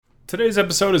Today's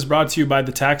episode is brought to you by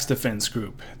the Tax Defense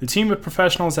Group. The team of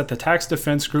professionals at the Tax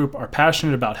Defense Group are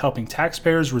passionate about helping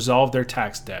taxpayers resolve their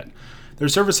tax debt. Their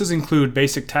services include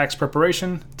basic tax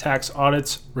preparation, tax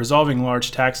audits, resolving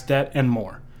large tax debt, and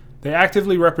more. They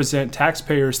actively represent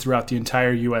taxpayers throughout the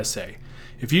entire USA.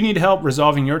 If you need help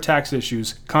resolving your tax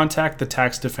issues, contact the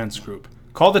Tax Defense Group.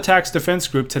 Call the Tax Defense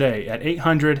Group today at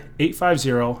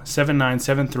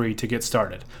 800-850-7973 to get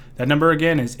started. That number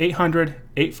again is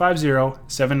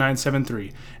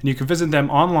 800-850-7973, and you can visit them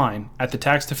online at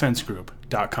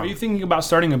thetaxdefensegroup.com. Are you thinking about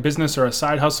starting a business or a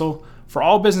side hustle? For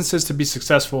all businesses to be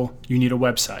successful, you need a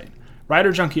website.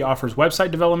 Writer Junkie offers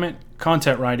website development,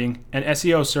 content writing, and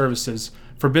SEO services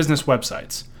for business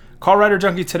websites. Call Writer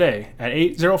Junkie today at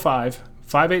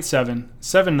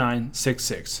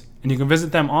 805-587-7966, and you can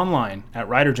visit them online at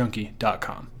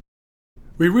writerjunkie.com.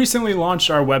 We recently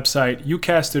launched our website,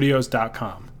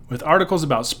 ucaststudios.com. With articles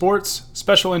about sports,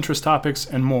 special interest topics,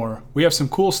 and more, we have some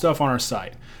cool stuff on our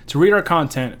site. To read our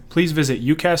content, please visit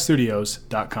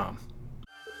ucaststudios.com.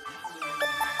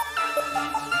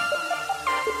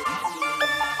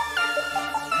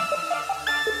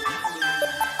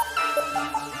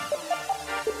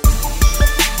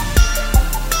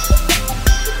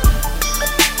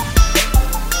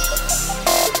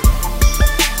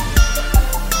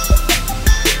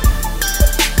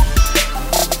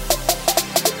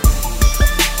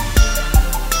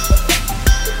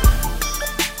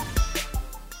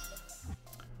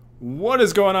 What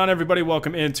is going on, everybody?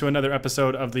 Welcome into another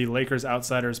episode of the Lakers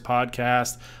Outsiders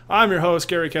podcast. I'm your host,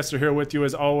 Gary Kessler, here with you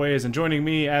as always, and joining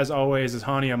me as always is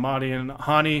Hani Ahmadi. And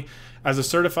Hani, as a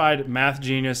certified math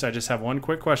genius, I just have one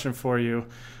quick question for you.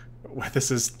 This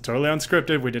is totally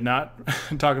unscripted. We did not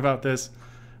talk about this.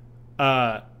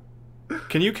 Can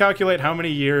you calculate how many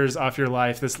years off your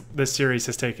life this series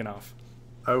has taken off?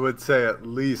 I would say at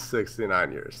least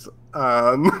 69 years.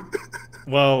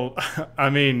 Well, I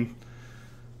mean,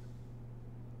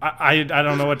 I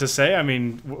don't know what to say. I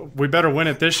mean, we better win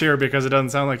it this year because it doesn't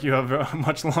sound like you have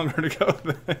much longer to go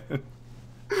then.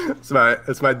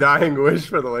 It's my dying wish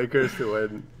for the Lakers to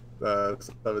win the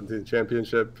 17th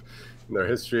championship in their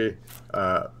history.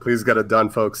 Please get it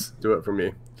done, folks. Do it for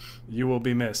me. You will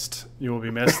be missed. You will be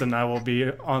missed, and I will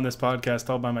be on this podcast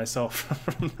all by myself.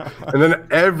 And then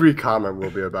every comment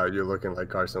will be about you looking like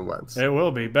Carson Wentz. It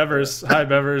will be. Bevers. Hi,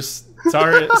 Bevers.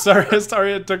 Sorry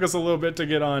it took us a little bit to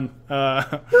get on.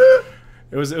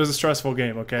 It was a stressful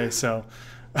game, okay? So,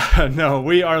 no,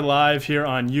 we are live here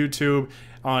on YouTube,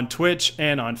 on Twitch,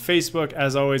 and on Facebook.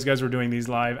 As always, guys, we're doing these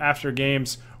live after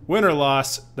games. Win or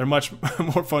loss, they're much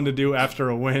more fun to do after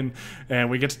a win. And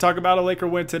we get to talk about a Laker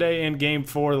win today in Game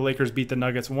 4. The Lakers beat the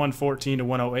Nuggets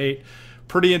 114-108.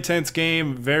 Pretty intense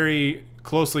game, very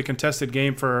closely contested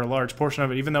game for a large portion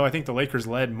of it, even though I think the Lakers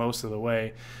led most of the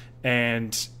way.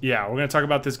 And, yeah, we're going to talk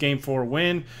about this Game 4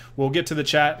 win. We'll get to the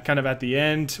chat kind of at the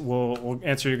end. We'll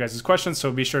answer your guys' questions,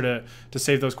 so be sure to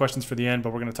save those questions for the end.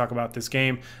 But we're going to talk about this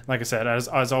game. Like I said,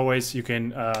 as always, you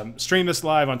can stream this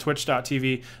live on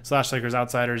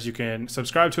twitch.tv/LakersOutsiders. You can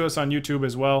subscribe to us on YouTube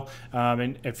as well.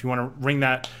 And if you want to ring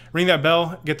that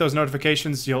bell, get those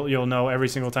notifications, you'll know every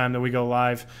single time that we go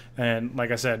live. And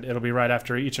like I said, it'll be right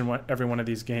after every one of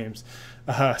these games.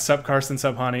 Sup, Carson,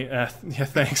 sup, Hani. Yeah,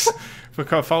 thanks.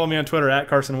 Follow me on Twitter at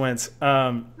Carson Wentz.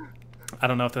 I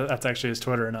don't know if that's actually his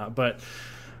Twitter or not, but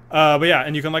yeah,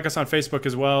 and you can like us on Facebook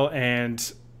as well,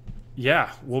 and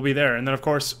yeah, we'll be there. And then of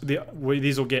course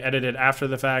these will get edited after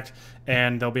the fact,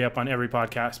 and they'll be up on every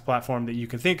podcast platform that you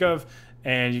can think of,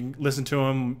 and you can listen to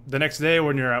them the next day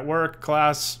when you're at work,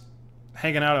 class,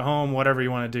 hanging out at home, whatever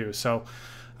you want to do. So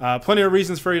plenty of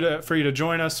reasons for you to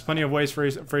join us, plenty of ways for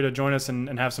you to join us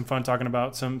and have some fun talking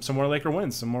about some more Laker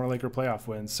wins, some more Laker playoff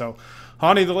wins. So,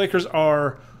 Hani, the Lakers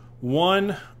are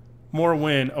one more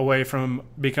win away from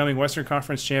becoming Western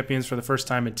Conference champions for the first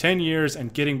time in 10 years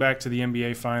and getting back to the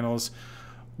NBA Finals.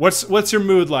 What's your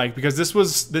mood like? Because this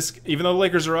even though the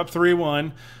Lakers are up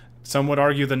 3-1, some would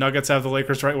argue the Nuggets have the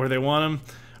Lakers right where they want them.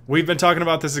 We've been talking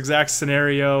about this exact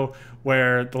scenario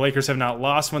where the Lakers have not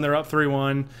lost when they're up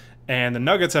 3-1. And the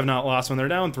Nuggets have not lost when they're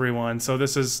down 3-1. So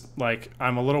this is like,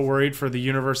 I'm a little worried for the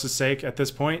universe's sake at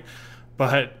this point.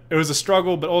 But it was a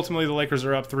struggle, but ultimately the Lakers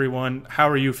are up 3-1. How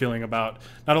are you feeling about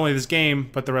not only this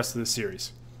game, but the rest of the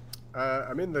series?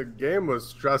 I mean, the game was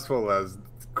stressful as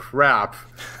crap.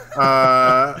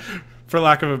 For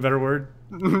lack of a better word.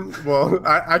 Well,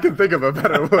 I can think of a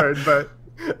better word, but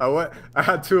I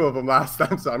had two of them last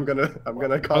time, so I'm gonna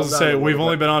call. I was say we've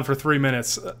only been on for 3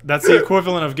 minutes. That's the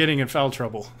equivalent of getting in foul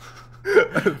trouble.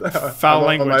 Foul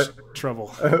language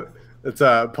trouble. It's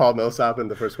Paul Millsap in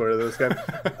the first quarter of this game.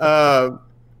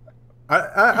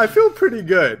 I feel pretty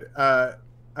good.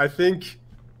 I think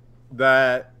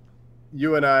that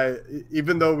you and I,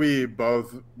 even though we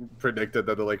both predicted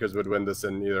that the Lakers would win this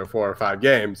in either 4 or 5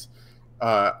 games,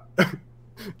 uh,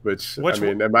 I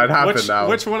mean, it might happen now.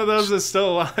 Which one of those is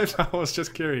still alive? I was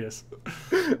just curious.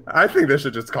 I think they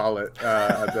should just call it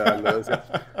at the end of this.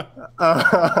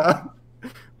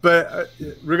 But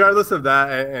regardless of that,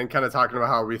 and kind of talking about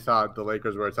how we thought the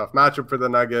Lakers were a tough matchup for the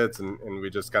Nuggets, and we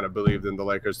just kind of believed in the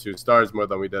Lakers 2 stars more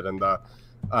than we did in the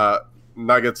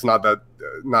Nuggets.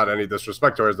 Not any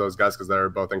disrespect towards those guys because they're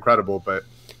both incredible, but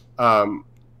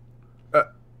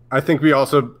I think we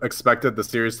also expected the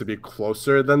series to be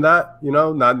closer than that.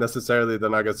 Not necessarily the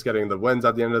Nuggets getting the wins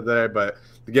at the end of the day, but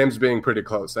the games being pretty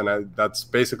close, and that's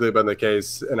basically been the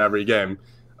case in every game.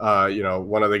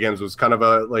 One of the games was kind of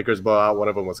a Lakers blowout. One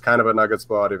of them was kind of a Nuggets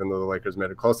blowout, even though the Lakers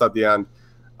made it close at the end.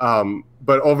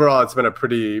 But overall, it's been a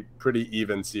pretty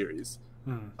even series.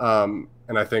 And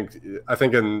I think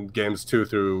in games 2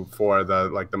 through 4,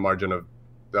 the margin of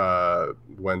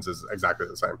wins is exactly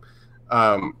the same.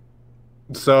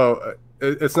 So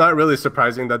it's not really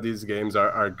surprising that these games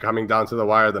are coming down to the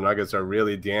wire. The Nuggets are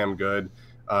really damn good.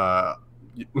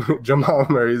 Jamal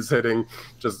Murray's hitting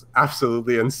just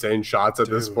absolutely insane shots at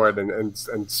this point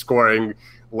and scoring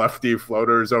lefty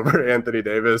floaters over Anthony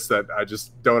Davis that I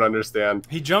just don't understand.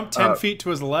 He jumped 10 feet to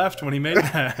his left when he made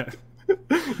that.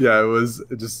 Yeah, it was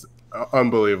just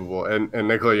unbelievable. And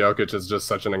Nikola Jokic is just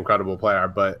such an incredible player.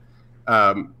 But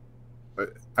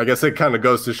I guess it kind of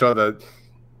goes to show that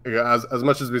as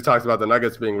much as we talked about the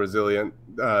Nuggets being resilient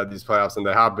these playoffs, and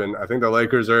they have been, I think the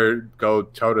Lakers go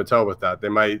toe-to-toe with that. They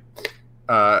might –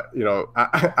 as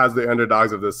the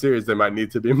underdogs of this series, they might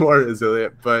need to be more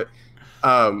resilient. But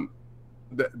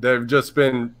they've just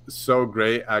been so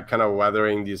great at kind of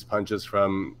weathering these punches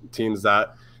from teams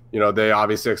that, they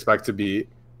obviously expect to beat.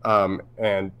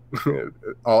 And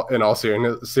in all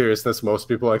seriousness, most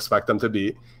people expect them to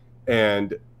beat.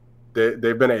 And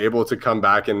they've been able to come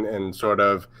back and sort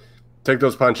of take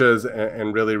those punches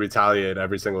and really retaliate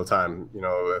every single time.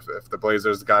 If the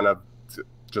Blazers kind of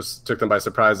just took them by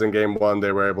surprise in game 1,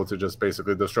 they were able to just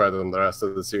basically destroy them the rest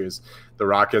of the series. The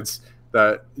Rockets,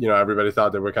 that everybody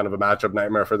thought they were kind of a matchup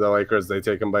nightmare for the Lakers, they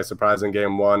take them by surprise in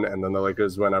game 1, and then the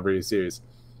Lakers win every series.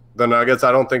 The Nuggets,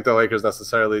 I don't think the Lakers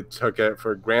necessarily took it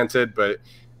for granted, but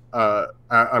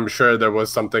I'm sure there was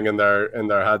something in their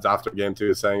heads after game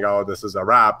 2 saying, "Oh, this is a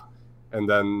wrap," and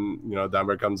then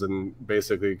Denver comes and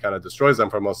basically kind of destroys them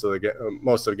for most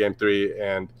of game 3,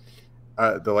 and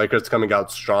the Lakers coming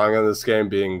out strong in this game,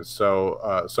 being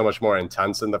so much more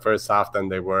intense in the first half than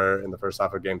they were in the first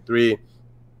half of game 3.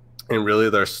 And really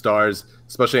their stars,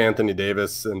 especially Anthony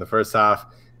Davis in the first half,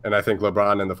 and I think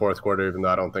LeBron in the fourth quarter, even though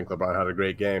I don't think LeBron had a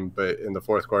great game, but in the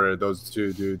fourth quarter, those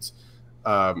 2 dudes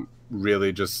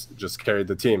really just carried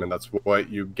the team. And that's what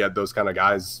you get those kind of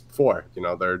guys for.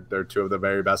 They're 2 of the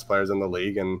very best players in the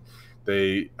league, and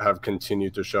they have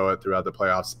continued to show it throughout the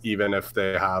playoffs, even if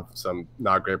they have some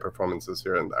not great performances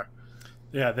here and there.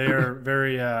 Yeah, they are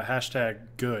very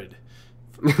 #good.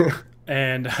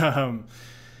 And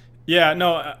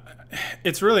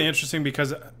it's really interesting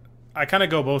because I kind of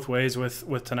go both ways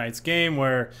with tonight's game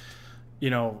where,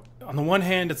 on the one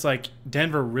hand, it's like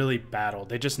Denver really battled.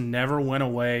 They just never went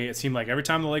away. It seemed like every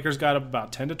time the Lakers got up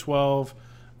about 10 to 12,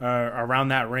 around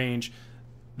that range,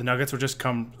 the Nuggets would just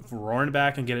come roaring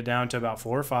back and get it down to about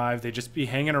 4 or 5. They'd just be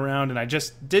hanging around, and I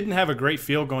just didn't have a great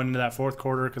feel going into that fourth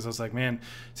quarter because I was like, man,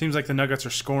 it seems like the Nuggets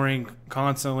are scoring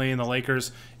constantly, and the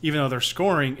Lakers, even though they're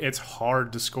scoring, it's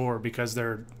hard to score because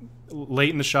they're late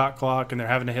in the shot clock and they're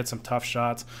having to hit some tough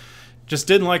shots. Just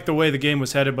didn't like the way the game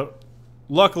was headed, but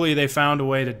luckily they found a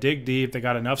way to dig deep. They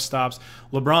got enough stops.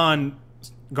 LeBron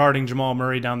guarding Jamal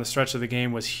Murray down the stretch of the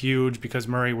game was huge because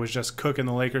Murray was just cooking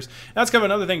the Lakers. And that's kind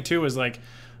of another thing too, is like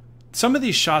some of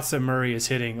these shots that Murray is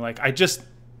hitting, like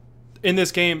in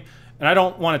this game, and I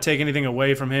don't want to take anything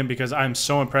away from him because I'm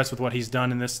so impressed with what he's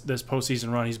done in this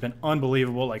postseason run. He's been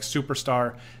unbelievable, like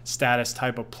superstar status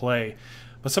type of play.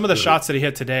 But some of the shots that he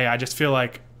hit today, I just feel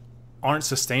like aren't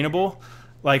sustainable.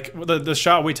 Like the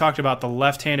shot we talked about, the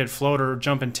left-handed floater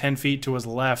jumping 10 feet to his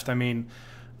left. I mean,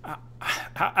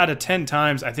 out of 10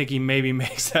 times, I think he maybe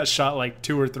makes that shot like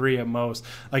 2 or 3 at most.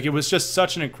 Like, it was just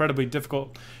such an incredibly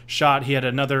difficult shot. He had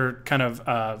another kind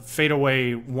of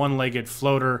fadeaway one-legged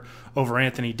floater over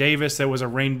Anthony Davis that was a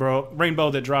rainbow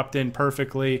that dropped in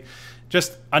perfectly.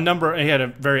 Just a number. He had a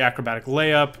very acrobatic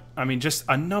layup. I mean, just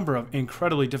a number of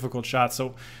incredibly difficult shots.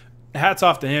 So hats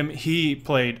off to him. He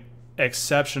played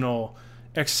exceptional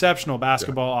exceptional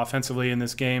basketball offensively in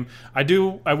this game.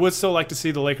 I would still like to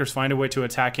see the Lakers find a way to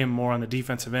attack him more on the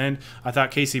defensive end. I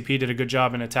thought KCP did a good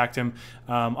job and attacked him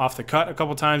off the cut a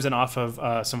couple times and off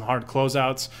of some hard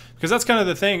closeouts, because that's kind of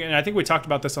the thing. And I think we talked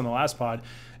about this on the last pod,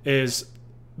 is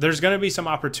there's going to be some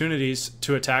opportunities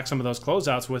to attack some of those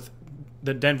closeouts with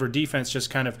the Denver defense just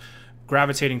kind of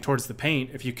gravitating towards the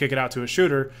paint. If you kick it out to a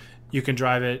shooter, you can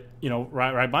drive it,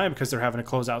 right by him, because they're having to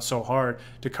close out so hard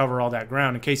to cover all that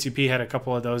ground. And KCP had a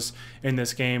couple of those in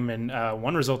this game, and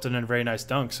one resulted in a very nice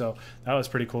dunk. So that was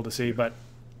pretty cool to see. But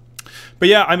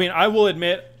yeah, I mean, I will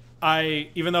admit,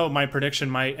 even though my prediction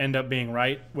might end up being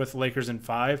right with Lakers in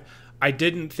 5, I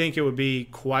didn't think it would be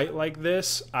quite like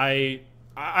this. I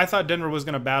thought Denver was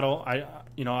going to battle.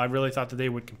 I really thought that they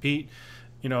would compete.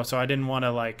 So I didn't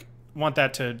want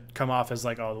that to come off as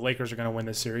like, oh, the Lakers are going to win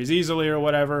this series easily or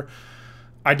whatever.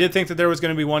 I did think that there was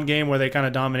going to be one game where they kind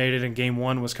of dominated, and game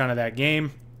 1 was kind of that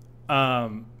game.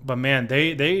 But man,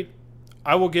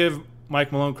 I will give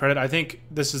Mike Malone credit. I think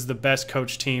this is the best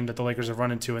coach team that the Lakers have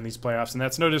run into in these playoffs, and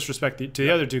that's no disrespect to the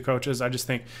other 2 coaches. I just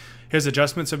think his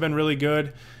adjustments have been really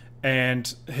good,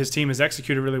 and his team has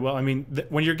executed really well. I mean,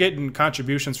 when you're getting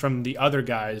contributions from the other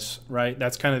guys, right,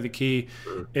 that's kind of the key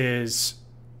is –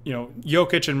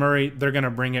 Jokic and Murray, they're going to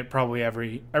bring it probably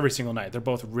every single night. They're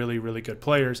both really, really good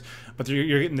players. But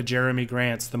you're getting the Jeremy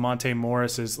Grants, the Monte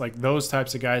Morrises, like those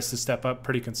types of guys to step up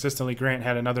pretty consistently. Grant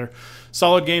had another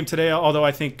solid game today, although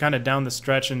I think kind of down the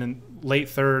stretch and in late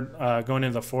third, going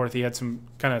into the fourth, he had some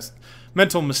kind of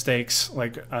mental mistakes.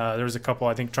 Like there was a couple,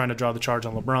 I think, trying to draw the charge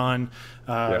on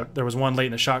LeBron. There was one late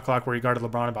in the shot clock where he guarded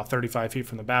LeBron about 35 feet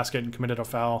from the basket and committed a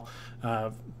foul.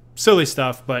 Silly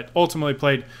stuff, but ultimately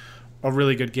played a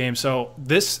really good game. So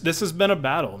this has been a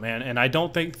battle, man, and I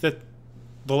don't think that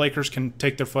the Lakers can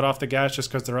take their foot off the gas just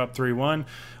because they're up 3-1.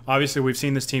 Obviously, we've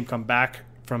seen this team come back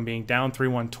from being down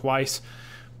 3-1 twice.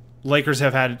 Lakers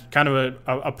have had kind of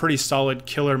a pretty solid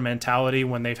killer mentality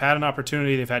when they've had an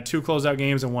opportunity. They've had 2 closeout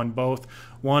games and won both.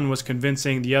 One was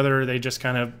convincing. The other, they just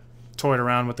kind of toyed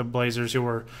around with the Blazers, who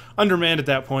were undermanned at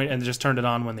that point, and just turned it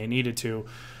on when they needed to.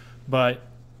 But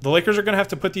the Lakers are going to have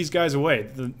to put these guys away.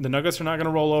 The Nuggets are not going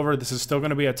to roll over. This is still going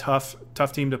to be a tough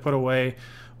team to put away.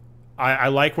 I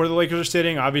like where the Lakers are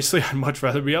sitting. Obviously, I'd much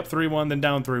rather be up 3-1 than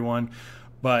down 3-1.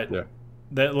 But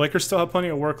the Lakers still have plenty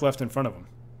of work left in front of them.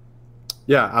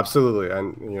 Yeah, absolutely.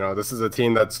 And, this is a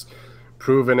team that's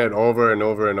proven it over and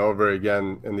over and over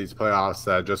again in these playoffs,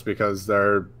 that just because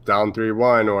they're down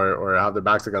 3-1 or have their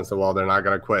backs against the wall, they're not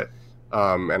going to quit.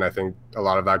 And I think a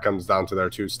lot of that comes down to their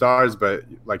 2 stars. But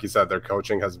like you said, their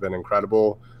coaching has been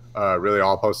incredible, really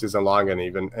all postseason long, and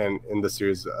even in the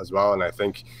series as well. And I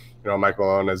think, Mike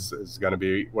Malone is going to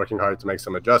be working hard to make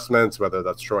some adjustments, whether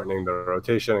that's shortening the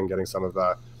rotation and getting some of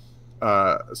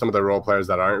the role players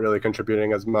that aren't really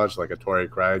contributing as much, like a Torrey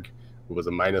Craig, who was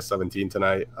a -17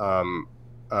 tonight,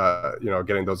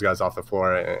 getting those guys off the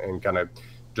floor and kind of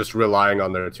just relying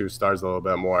on their 2 stars a little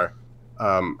bit more.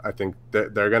 I think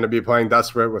they're going to be playing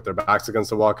desperate with their backs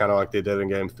against the wall, kind of like they did in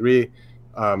Game 3.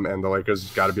 And the Lakers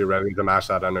got to be ready to match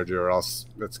that energy, or else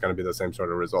it's going to be the same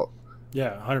sort of result.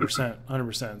 Yeah, 100%.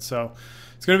 100%. So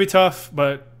it's going to be tough,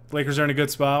 but Lakers are in a good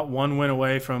spot. 1 win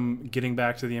away from getting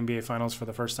back to the NBA Finals for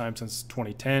the first time since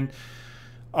 2010.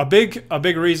 A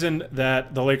big reason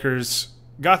that the Lakers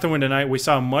got the win tonight, we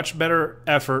saw much better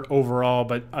effort overall.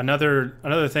 But another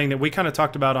thing that we kind of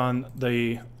talked about on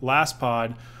the last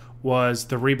pod was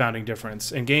the rebounding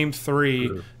difference. In Game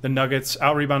 3, the Nuggets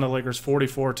out-rebounded the Lakers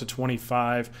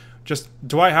 44-25. Just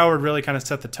Dwight Howard really kind of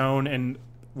set the tone, and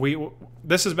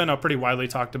this has been a pretty widely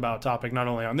talked about topic, not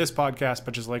only on this podcast,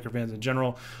 but just Laker fans in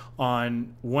general,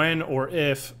 on when or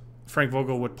if Frank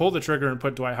Vogel would pull the trigger and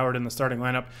put Dwight Howard in the starting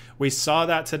lineup. We saw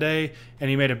that today, and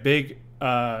he made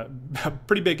a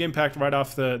pretty big impact right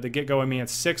off the get-go. I mean,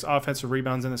 it's 6 offensive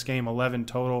rebounds in this game, 11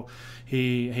 total.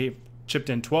 He chipped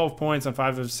in 12 points on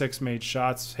 5 of 6 made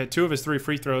shots, hit 2 of his 3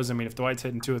 free throws. I mean, if Dwight's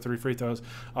hitting 2 or 3 free throws,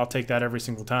 I'll take that every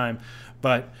single time.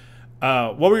 But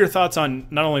what were your thoughts on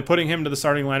not only putting him to the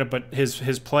starting lineup, but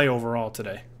his play overall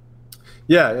today?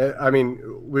 Yeah, I mean,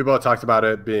 we both talked about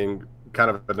it being kind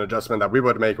of an adjustment that we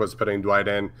would make, was putting Dwight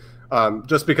in,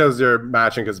 just because you're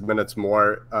matching his minutes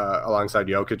more alongside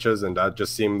Jokic's, and that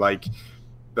just seemed like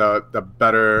the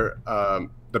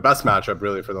best matchup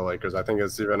really for the Lakers. I think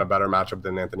it's even a better matchup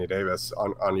than Anthony Davis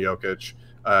on Jokic,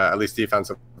 at least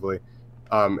defensively.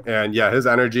 And yeah, his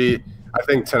energy, I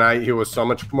think tonight he was so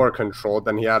much more controlled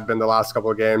than he had been the last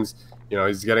couple of games.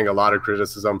 He's getting a lot of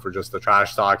criticism for just the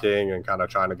trash talking and kind of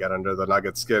trying to get under the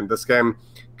Nuggets skin. This game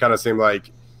kind of seemed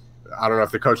like, I don't know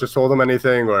if the coaches told him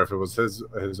anything or if it was his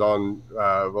own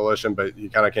volition, but he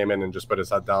kind of came in and just put his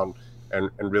head down and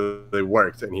really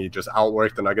worked. And he just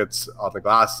outworked the Nuggets on the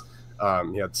glass.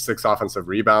 He had 6 offensive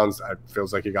rebounds. It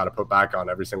feels like he got to put back on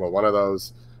every single one of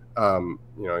those.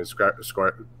 He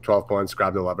scored 12 points,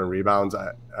 grabbed 11 rebounds.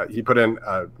 He put in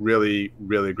a really,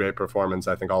 really great performance,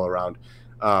 I think, all around.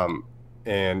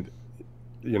 And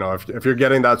if you're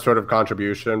getting that sort of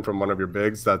contribution from one of your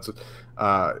bigs, that's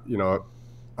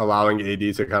allowing AD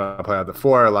to kind of play at the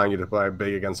 4, allowing you to play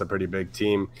big against a pretty big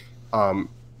team, and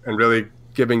really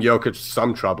giving Jokic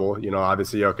some trouble.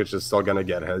 Obviously Jokic is still going to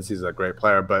get his. He's a great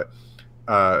player, but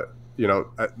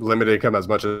limiting him as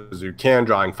much as you can,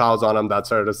 drawing fouls on him, that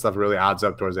sort of stuff really adds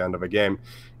up towards the end of a game.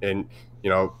 And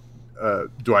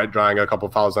Dwight drawing a couple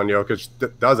fouls on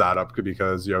Jokic does add up,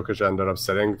 because Jokic ended up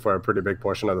sitting for a pretty big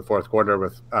portion of the fourth quarter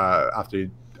with after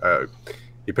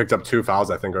he picked up 2 fouls,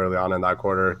 I think, early on in that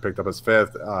quarter, picked up his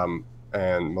 5th,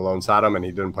 and Malone sat him, and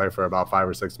he didn't play for about 5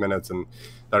 or 6 minutes, and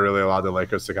that really allowed the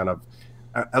Lakers to kind of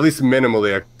at least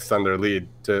minimally extend their lead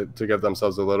to give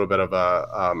themselves a little bit of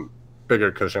a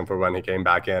bigger cushion for when he came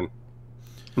back in.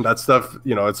 And that stuff,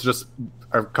 it's just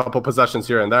a couple possessions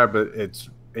here and there, but it's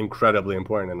incredibly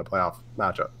important in the playoff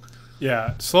matchup.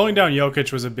 Yeah, slowing down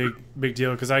Jokic was a big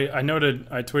deal, because I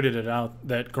tweeted it out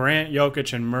that Grant,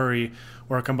 Jokic, and Murray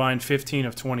were a combined 15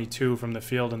 of 22 from the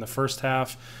field in the first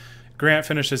half. Grant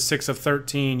finishes 6 of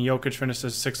 13. Jokic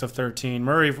finishes 6 of 13.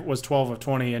 Murray was 12 of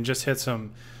 20 and just hit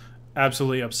some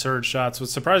absolutely absurd shots.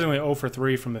 Was surprisingly 0 for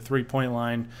 3 from the 3-point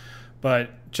line, but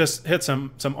just hit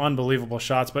some unbelievable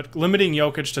shots. But limiting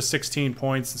Jokic to 16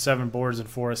 points, 7 boards, and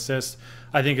 4 assists,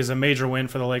 I think is a major win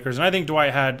for the Lakers. And I think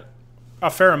Dwight had a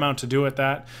fair amount to do with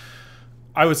that.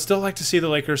 I would still like to see the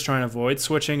Lakers try and avoid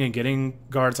switching and getting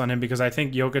guards on him, because I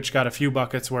think Jokic got a few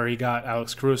buckets where he got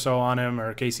Alex Caruso on him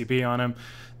or KCP on him.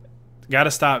 Got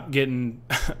to stop getting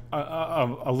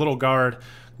a little guard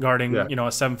guarding, a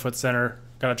 7-foot center.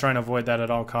 Got to try and avoid that at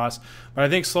all costs. But I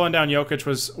think slowing down Jokic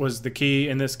was the key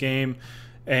in this game,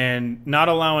 and not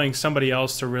allowing somebody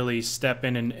else to really step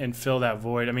in and fill that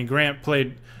void. I mean, Grant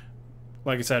played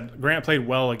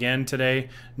well again today.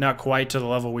 Not quite to the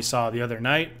level we saw the other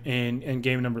night in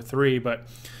game number 3, but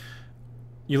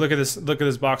you look at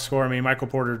this box score. I mean, Michael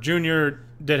Porter Jr.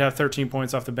 did have 13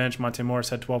 points off the bench. Monte Morris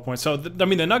had 12 points. So, the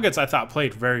Nuggets, I thought,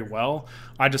 played very well.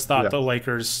 I just thought the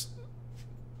Lakers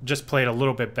just played a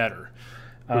little bit better.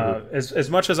 As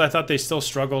much as I thought they still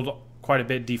struggled quite a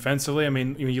bit defensively. I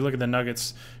mean, you look at the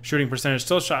Nuggets shooting percentage,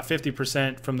 still shot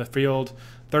 50% from the field,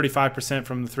 35%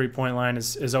 from the 3-point line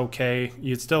is okay.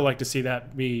 You'd still like to see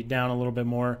that be down a little bit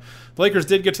more. The Lakers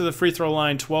did get to the free throw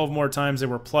line 12 more times. They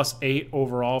were +8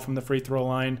 overall from the free throw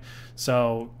line.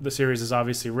 So the series is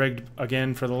obviously rigged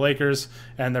again for the Lakers,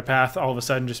 and their path all of a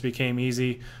sudden just became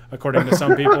easy, according to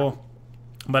some people.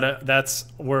 But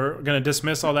we're going to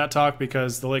dismiss all that talk,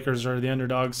 because the Lakers are the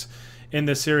underdogs in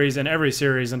this series and every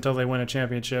series until they win a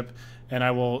championship, and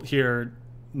I will hear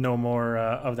no more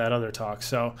of that other talk.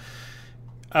 So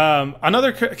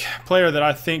another player that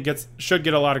I think should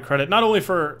get a lot of credit, not only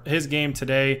for his game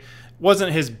today,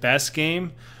 wasn't his best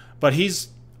game, but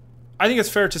I think it's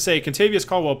fair to say Kentavious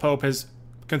Caldwell-Pope has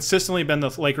consistently been the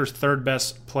Lakers' 3rd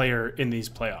best player in these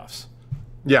playoffs.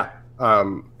 Yeah.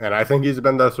 And I think he's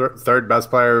been the 3rd best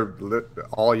player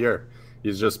all year.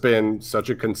 He's just been such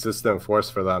a consistent force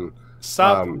for them.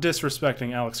 Stop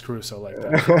disrespecting Alex Caruso like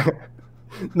that.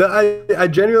 No, I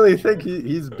genuinely think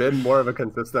he's been more of a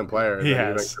consistent player than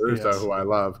even Caruso, who I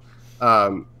love.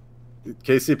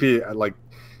 KCP, like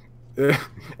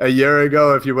a year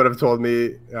ago, if you would have told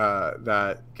me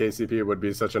that KCP would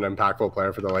be such an impactful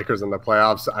player for the Lakers in the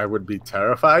playoffs, I would be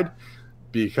terrified,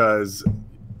 because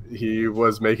he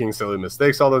was making silly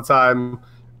mistakes all the time,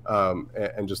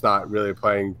 and just not really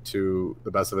playing to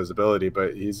the best of his ability.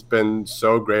 But he's been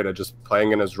so great at just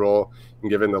playing in his role and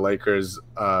giving the Lakers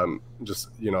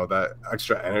that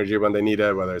extra energy when they need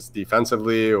it, whether it's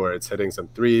defensively or it's hitting some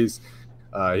threes.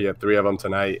 He had 3 of them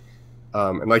tonight.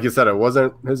 And like you said, it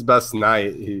wasn't his best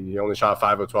night. He only shot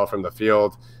 5 of 12 from the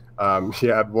field. He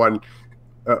had one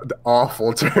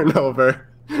awful turnover,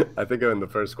 I think in the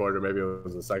first quarter, maybe it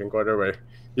was the second quarter, where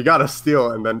he got a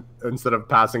steal, and then instead of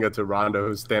passing it to Rondo,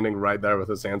 who's standing right there with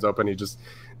his hands open, he just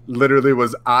literally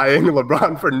was eyeing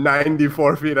LeBron for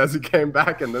 94 feet as he came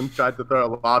back, and then tried to throw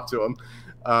a lob to him.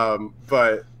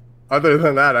 But other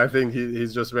than that, I think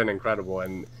he's just been incredible,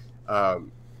 and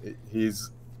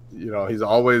he's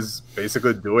always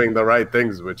basically doing the right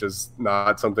things, which is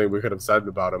not something we could have said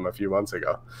about him a few months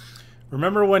ago.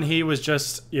 Remember when he was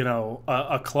just,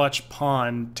 a clutch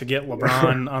pawn to get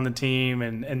LeBron on the team,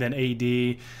 and then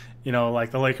AD,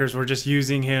 like the Lakers were just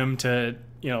using him to,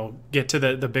 get to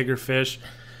the bigger fish.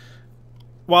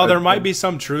 While there might be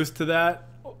some truth to that,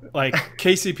 like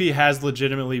KCP has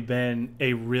legitimately been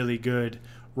a really good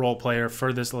role player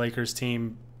for this Lakers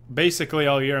team basically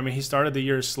all year. I mean, he started the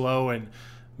year slow, and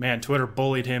man, Twitter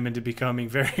bullied him into becoming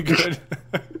very good.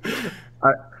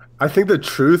 I I think the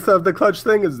truth of the clutch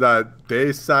thing is that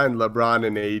they signed LeBron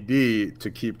and AD to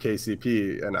keep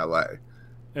KCP in LA.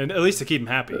 And at least to keep him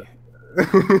happy.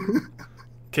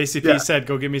 KCP Yeah. said,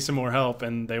 "Go give me some more help,"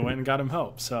 and they went and got him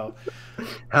help. So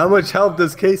How much help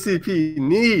does KCP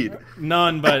need?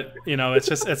 none, but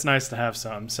it's nice to have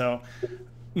some. So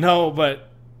no, but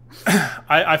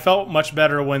I felt much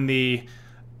better when the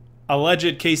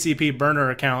alleged KCP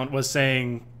burner account was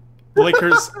saying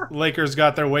Lakers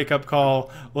got their wake up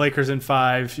call. Lakers in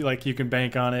 5. Like, you can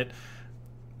bank on it.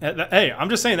 Hey, I'm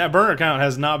just saying that burner account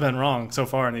has not been wrong so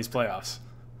far in these playoffs.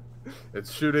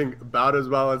 It's shooting about as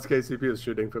well as KCP is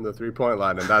shooting from the 3-point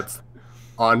line, and that's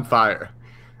on fire.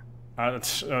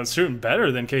 It's shooting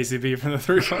better than KCP from the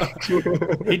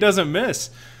 3. He doesn't miss.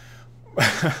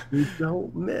 You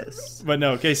don't miss. But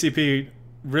no, KCP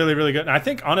really, really good. And I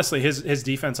think honestly his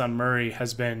defense on Murray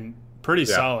has been pretty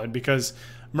solid, because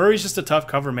Murray's just a tough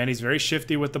cover, man. He's very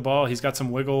shifty with the ball. He's got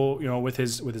some wiggle, with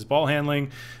his ball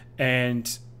handling,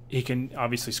 and he can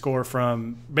obviously score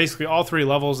from basically all 3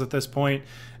 levels at this point.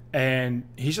 And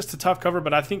he's just a tough cover,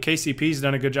 but I think KCP's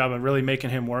done a good job of really making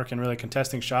him work and really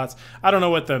contesting shots. I don't know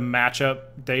what the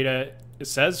matchup data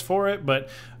says for it, but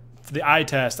for the eye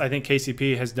test, I think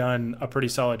KCP has done a pretty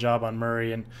solid job on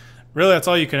Murray. And really, that's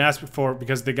all you can ask for,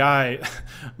 because the guy,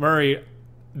 Murray,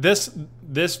 this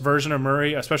version of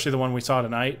Murray, especially the one we saw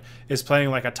tonight, is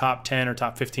playing like a top 10 or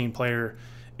top 15 player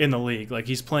in the league. Like,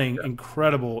 he's playing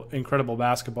incredible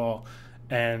basketball.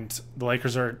 And the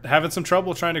Lakers are having some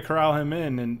trouble trying to corral him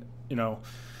in. And,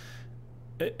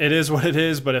 it is what it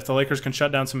is. But if the Lakers can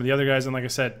shut down some of the other guys, and like I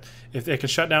said, if they can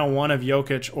shut down one of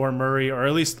Jokic or Murray, or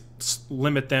at least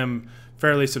limit them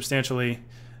fairly substantially,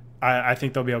 I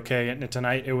think they'll be okay. And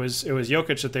tonight it was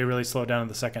Jokic that they really slowed down in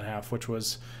the second half, which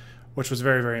was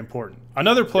very, very important.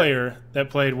 Another player that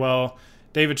played well,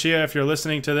 David Chia, if you're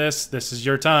listening to this is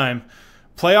your time.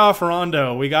 Playoff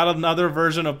Rondo. We got another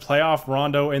version of Playoff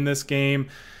Rondo in this game.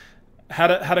 Had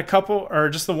a couple, or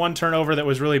just the one turnover that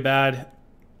was really bad,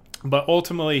 but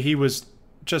ultimately he was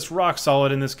just rock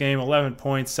solid in this game. 11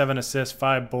 points, 7 assists,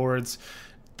 5 boards.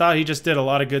 Thought he just did a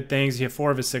lot of good things. He had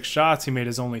 4 of his 6 shots. He made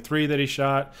his only 3 that he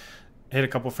shot. Hit a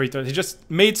couple free throws. He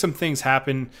just made some things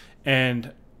happen.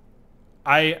 And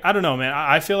I don't know, man.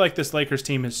 I feel like this Lakers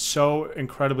team is so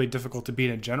incredibly difficult to beat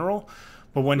in general.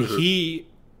 But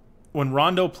when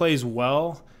Rondo plays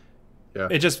well,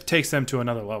 it just takes them to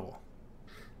another level.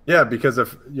 Yeah, because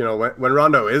if when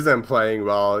Rondo isn't playing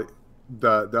well,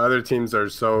 the other teams are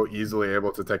so easily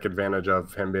able to take advantage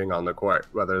of him being on the court,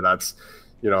 whether that's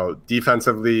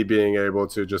defensively being able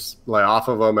to just lay off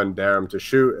of him and dare him to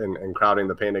shoot and crowding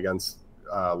the paint against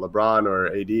LeBron or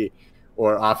AD,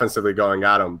 or offensively going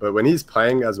at him. But when he's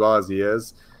playing as well as he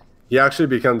is, he actually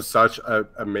becomes such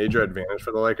a major advantage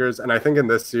for the Lakers. And I think in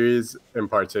this series in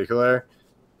particular,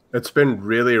 it's been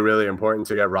really, really important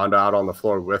to get Rondo out on the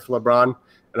floor with LeBron.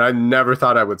 And I never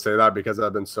thought I would say that, because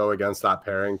I've been so against that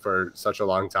pairing for such a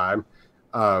long time.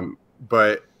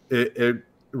 But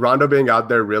Rondo being out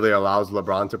there really allows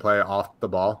LeBron to play off the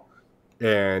ball.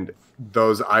 And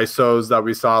those ISOs that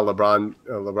we saw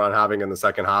LeBron having in the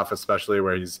second half, especially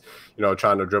where he's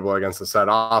trying to dribble against a set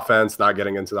offense, not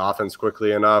getting into the offense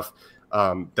quickly enough,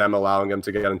 them allowing him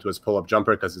to get into his pull-up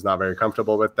jumper because he's not very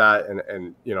comfortable with that,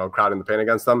 and crowding the paint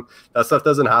against them. That stuff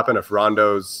doesn't happen if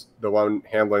Rondo's the one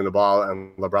handling the ball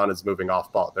and LeBron is moving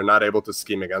off ball. They're not able to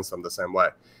scheme against them the same way.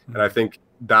 And I think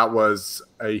that was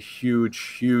a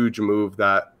huge move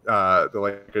that the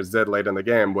Lakers did late in the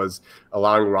game, was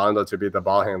allowing Rondo to be the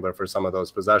ball handler for some of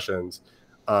those possessions,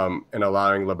 and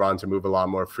allowing LeBron to move a lot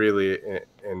more freely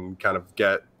and kind of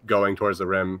get going towards the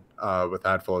rim with a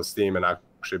head full of steam, and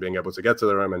actually being able to get to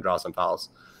the rim and draw some fouls.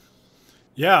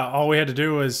 Yeah, all we had to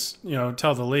do was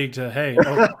tell the league to, hey,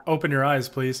 open your eyes,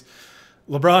 please.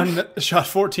 LeBron shot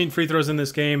 14 free throws in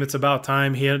this game. It's about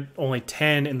time. He had only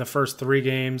 10 in the first 3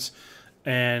 games,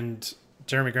 and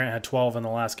Jeremy Grant had 12 in the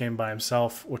last game by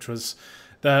himself, which was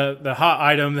the hot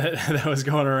item that was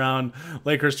going around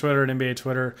Lakers Twitter and NBA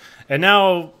Twitter. And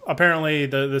now apparently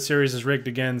the series is rigged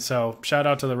again, so shout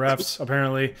out to the refs,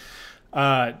 apparently.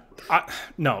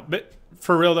 No, but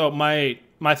for real though, my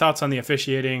thoughts on the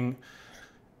officiating,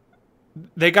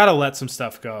 they got to let some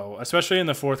stuff go, especially in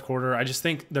the fourth quarter. I just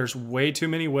think there's way too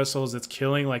many whistles. It's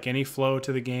killing like any flow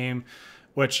to the game,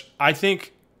 which I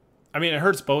think, it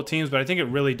hurts both teams, but I think it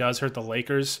really does hurt the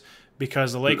Lakers,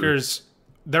 because the Lakers,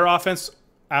 their offense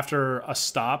after a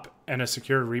stop and a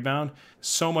secured rebound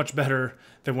so much better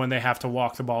than when they have to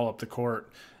walk the ball up the court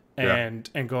and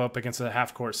go up against a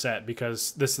half court set,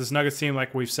 because this Nuggets team,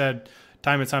 like we've said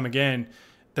time and time again,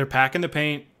 they're packing the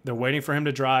paint, they're waiting for him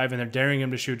to drive, and they're daring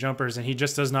him to shoot jumpers, and he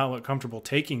just does not look comfortable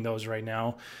taking those right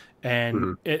now.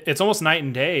 And it's almost night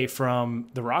and day from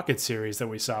the Rockets series that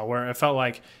we saw, where it felt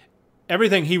like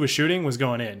everything he was shooting was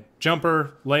going in.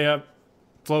 Jumper, layup,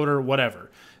 floater,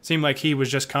 whatever. Seemed like he was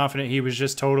just confident. He was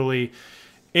just totally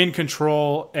in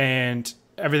control, and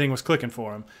everything was clicking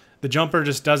for him. The jumper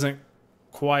just doesn't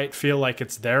quite feel like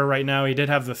it's there right now. He did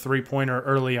have the three-pointer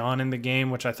early on in the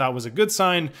game, which I thought was a good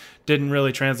sign. Didn't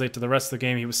really translate to the rest of the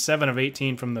game. He was 7 of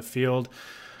 18 from the field.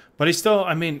 But he still,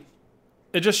 I mean,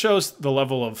 it just shows the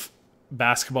level of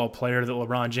basketball player that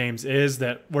LeBron James is,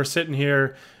 that we're sitting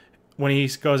here when he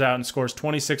goes out and scores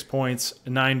 26 points,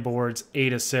 9 boards,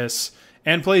 8 assists,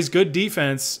 and plays good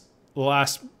defense the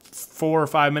last 4 or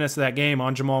 5 minutes of that game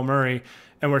on Jamal Murray,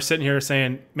 and we're sitting here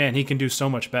saying, man, he can do so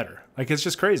much better. Like, it's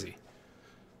just crazy.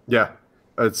 Yeah,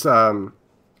 it's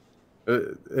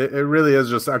it really is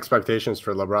just expectations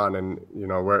for LeBron, and you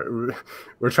know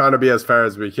we're trying to be as fair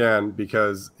as we can,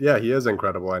 because he is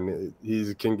incredible, and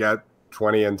he can get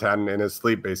 20 and 10 in his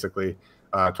sleep, basically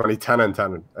 20, 10 and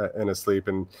 10 in his sleep,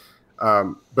 and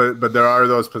but there are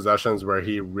those possessions where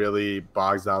he really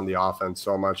bogs down the offense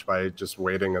so much by just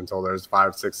waiting until there's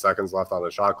 5-6 seconds left on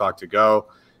the shot clock to go,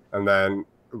 and then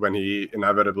when he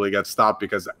inevitably gets stopped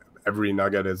because every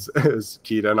nugget is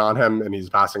keyed in on him, and he's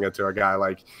passing it to a guy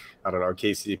like, I don't know,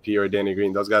 KCP or Danny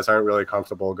Green. Those guys aren't really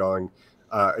comfortable going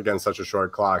against such a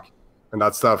short clock. And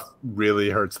that stuff really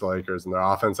hurts the Lakers. And their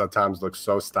offense at times looks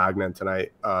so stagnant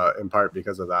tonight, in part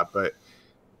because of that. But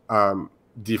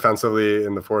defensively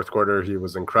in the fourth quarter, he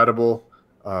was incredible.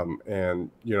 And,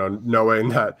 you know, knowing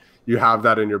that you have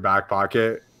that in your back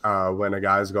pocket when a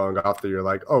guy's going off, that you're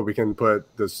like, oh, we can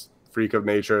put this freak of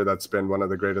nature that's been one of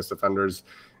the greatest defenders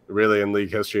really in league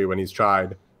history when he's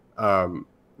tried on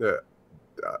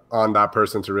that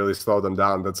person to really slow them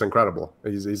down. That's incredible.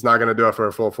 He's not going to do it for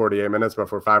a full 48 minutes, but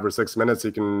for 5 or 6 minutes,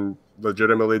 he can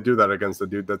legitimately do that against a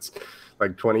dude that's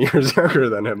like 20 years younger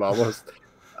than him almost.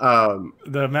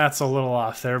 The math's a little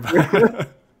off there, but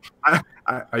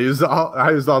I used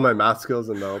all my math skills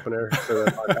in the opener. So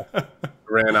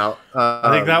ran out.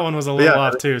 I think that one was a little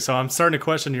off too. So I'm starting to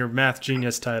question your math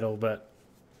genius title, but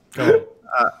go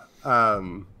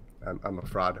ahead. I'm a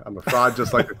fraud. I'm a fraud,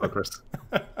 just like the Clippers.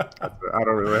 I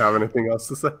don't really have anything else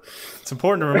to say. It's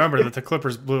important to remember that the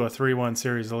Clippers blew a 3-1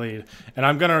 series lead, and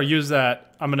I'm going to use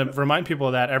that. I'm going to remind people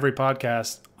of that every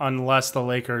podcast, unless the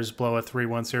Lakers blow a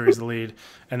 3-1 series lead,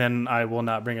 and then I will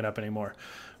not bring it up anymore.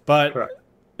 But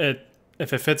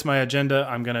if it fits my agenda,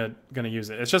 I'm gonna use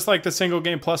it. It's just like the single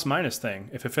game plus minus thing.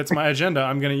 If it fits my agenda,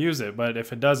 I'm gonna use it. But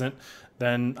if it doesn't,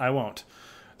 then I won't.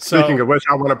 Speaking of which,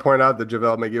 I want to point out that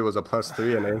JaVale McGee was a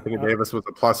 +3 and Anthony Davis was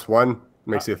a +1.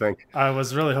 Makes you think. I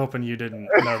was really hoping you didn't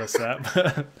notice that.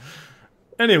 But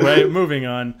anyway, moving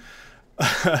on.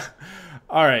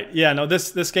 All right. Yeah, no,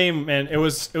 this game, man, it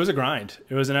was a grind.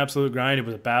 It was an absolute grind. It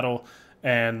was a battle.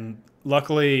 And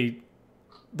luckily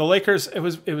the Lakers, it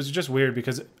was just weird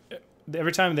because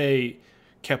every time they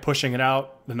kept pushing it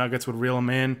out, the Nuggets would reel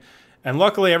them in. And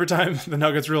luckily, every time the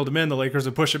Nuggets reeled them in, the Lakers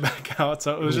would push it back out.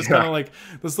 So it was just kind of like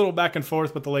this little back and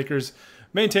forth, but the Lakers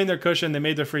maintained their cushion. They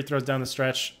made their free throws down the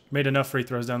stretch, made enough free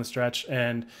throws down the stretch,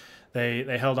 and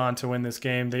they held on to win this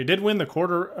game. They did win the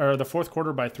fourth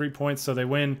quarter by 3 points, so they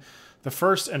win the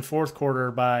first and fourth quarter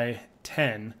by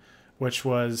 10, which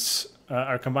was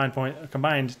our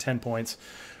combined 10 points,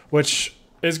 which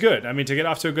is good. I mean, to get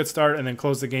off to a good start and then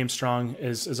close the game strong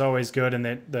is always good. And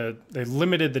they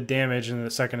limited the damage in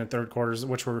the second and third quarters,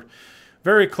 which were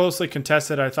very closely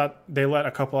contested. I thought they let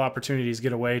a couple opportunities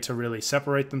get away to really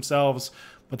separate themselves,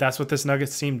 but that's what this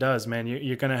Nuggets team does, man.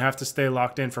 You're going to have to stay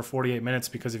locked in for 48 minutes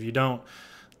because if you don't,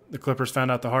 the Clippers found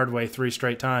out the hard way 3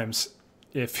 straight times.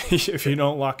 If you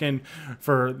don't lock in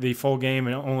for the full game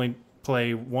and only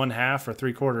play one half or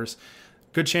 3 quarters,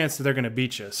 good chance that they're going to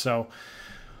beat you. So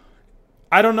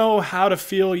I don't know how to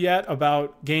feel yet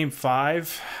about Game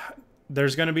 5.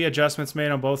 There's going to be adjustments made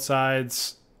on both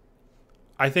sides.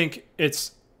 I think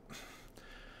it's,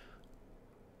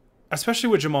 especially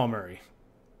with Jamal Murray.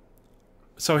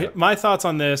 So my thoughts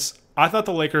on this, I thought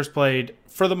the Lakers played,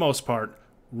 for the most part,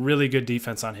 really good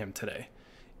defense on him today.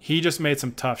 He just made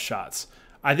some tough shots.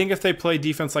 I think if they play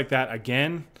defense like that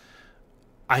again,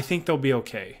 I think they'll be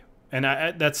okay. And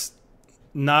that's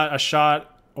not a shot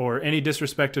or any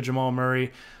disrespect to Jamal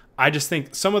Murray. I just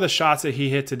think some of the shots that he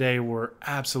hit today were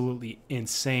absolutely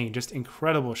insane, just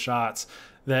incredible shots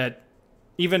that,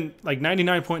 even like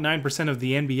 99.9% of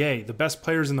the NBA, the best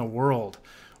players in the world,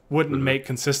 wouldn't make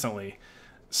consistently.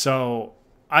 So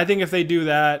I think if they do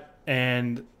that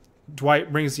and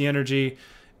Dwight brings the energy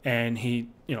and he,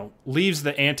 leaves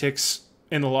the antics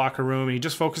in the locker room and he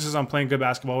just focuses on playing good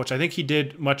basketball, which I think he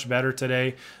did much better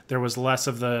today. There was less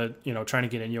of the, trying to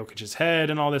get in Jokic's head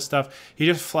and all this stuff. He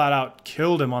just flat out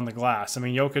killed him on the glass. I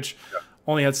mean, Jokic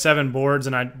only had 7 boards,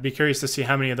 and I'd be curious to see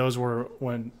how many of those were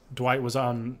when Dwight was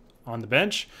on the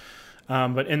bench.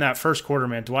 But in that first quarter,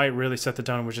 man, Dwight really set the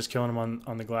tone and was just killing him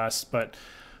on the glass. But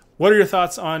what are your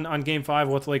thoughts on Game 5,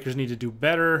 what the Lakers need to do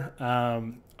better,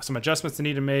 some adjustments they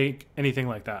need to make, anything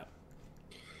like that?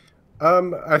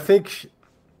 I think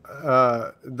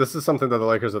this is something that the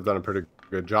Lakers have done a pretty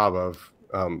good job of.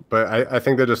 But I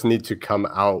think they just need to come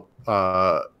out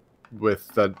with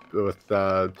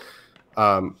the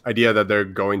idea that they're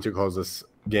going to close this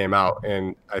game out.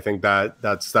 And I think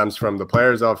that stems from the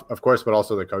players, of course, but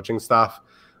also the coaching staff.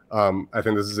 I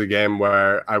think this is a game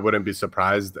where I wouldn't be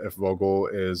surprised if Vogel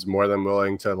is more than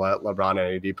willing to let LeBron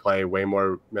and AD play way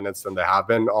more minutes than they have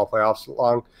been all playoffs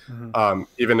long.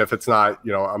 Even if it's not,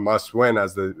 a must win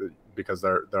because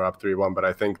they're up 3-1, but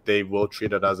I think they will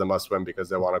treat it as a must win because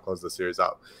they want to close the series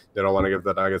out. They don't want to give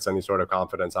the Nuggets any sort of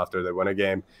confidence after they win a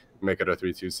game, make it a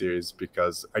 3-2 series,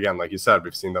 because again, like you said,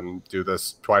 we've seen them do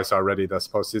this twice already this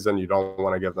postseason. You don't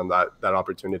want to give them that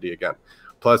opportunity again.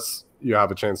 Plus, you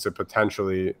have a chance to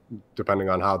potentially, depending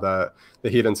on how the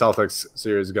Heat and Celtics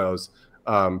series goes,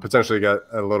 potentially get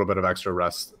a little bit of extra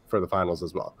rest for the finals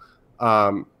as well.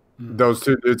 Those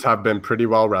two dudes have been pretty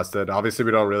well rested. Obviously, we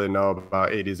don't really know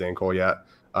about AD's ankle yet.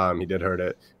 He did hurt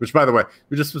it, which, by the way,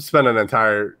 we just spent an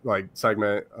entire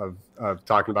segment of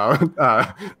talking about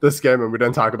this game, and we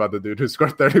didn't talk about the dude who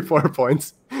scored 34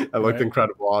 points and looked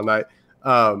incredible all night.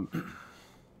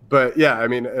 But yeah, I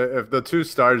mean, if the two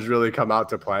stars really come out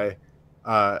to play,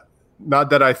 not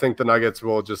that I think the Nuggets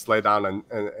will just lay down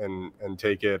and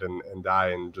take it and die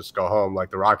and just go home like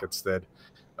the Rockets did.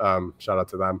 Shout out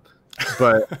to them.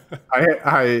 But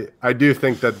I do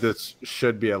think that this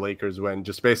should be a Lakers win,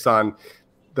 just based on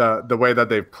the way that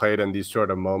they've played in these sort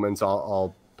of moments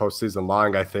all postseason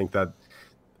long. I think that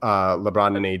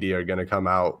LeBron and AD are going to come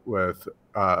out with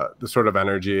the sort of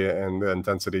energy and the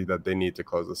intensity that they need to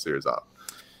close the series out.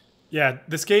 Yeah,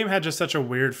 this game had just such a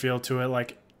weird feel to it.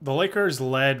 Like, the Lakers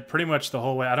led pretty much the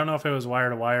whole way. I don't know if it was wire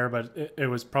to wire, but it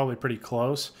was probably pretty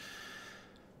close.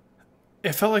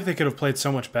 It felt like they could have played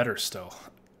so much better still.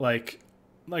 Like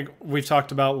we've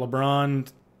talked about,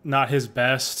 LeBron, not his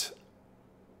best.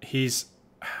 The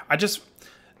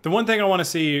one thing I want to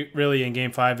see really in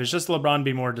Game 5 is just LeBron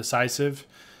be more decisive.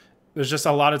 There's just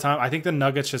a lot of time. I think the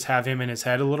Nuggets just have him in his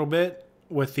head a little bit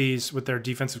with their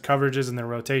defensive coverages and their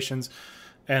rotations.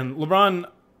 And LeBron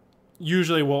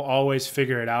usually will always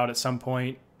figure it out at some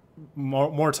point,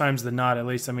 more times than not, at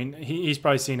least. I mean, he's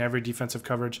probably seen every defensive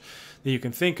coverage that you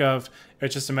can think of.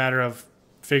 It's just a matter of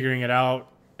figuring it out,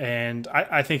 and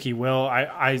I think he will.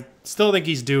 I still think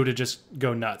he's due to just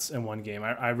go nuts in one game.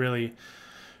 I really,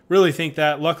 really think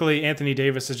that. Luckily, Anthony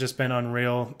Davis has just been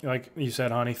unreal. Like you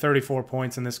said, Hani, 34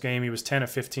 points in this game. He was 10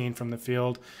 of 15 from the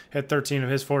field, hit 13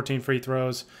 of his 14 free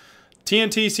throws.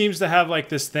 TNT seems to have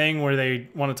this thing where they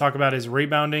want to talk about his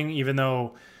rebounding, even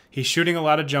though he's shooting a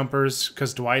lot of jumpers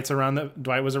because Dwight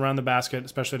was around the basket,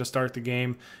 especially to start the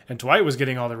game, and Dwight was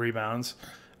getting all the rebounds.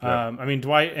 Yeah. I mean,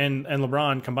 Dwight and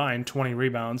LeBron combined 20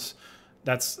 rebounds.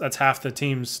 That's half the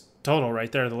team's total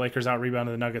right there. The Lakers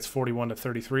out-rebounded the Nuggets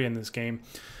 41-33 in this game.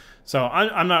 So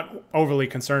I'm not overly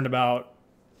concerned about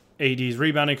AD's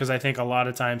rebounding because I think a lot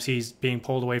of times he's being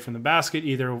pulled away from the basket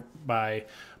either by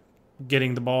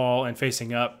getting the ball and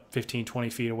facing up 15, 20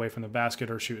 feet away from the basket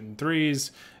or shooting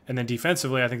threes. And then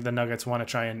defensively, I think the Nuggets want to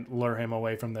try and lure him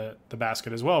away from the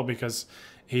basket as well because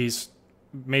he's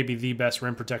maybe the best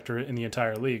rim protector in the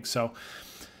entire league. So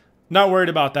not worried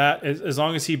about that as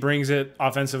long as he brings it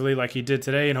offensively like he did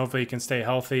today, and hopefully he can stay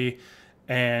healthy.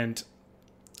 And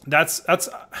that's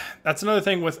another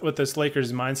thing with this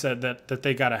Lakers mindset that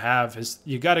they got to have is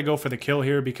you got to go for the kill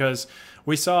here, because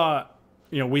we saw,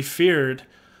 we feared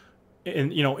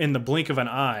in the blink of an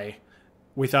eye,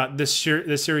 we thought this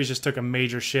series just took a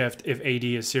major shift if AD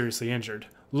is seriously injured.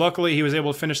 Luckily, he was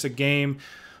able to finish the game.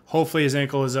 Hopefully his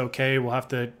ankle is okay. We'll have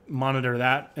to monitor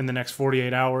that in the next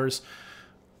 48 hours.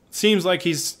 Seems like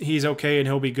he's okay and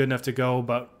he'll be good enough to go,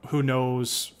 but who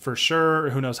knows for sure?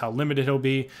 Who knows how limited he'll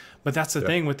be? But that's the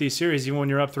thing with these series. Even when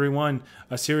you're up 3-1,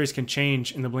 a series can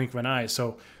change in the blink of an eye.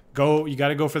 So You got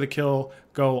to go for the kill.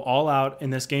 Go all out in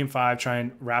this game 5. Try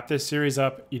and wrap this series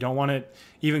up. You don't want to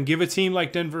even give a team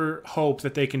like Denver hope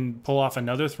that they can pull off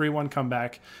another 3-1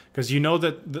 comeback, because you know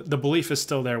that the belief is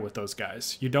still there with those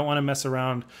guys. You don't want to mess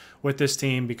around with this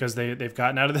team because they've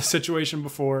gotten out of this situation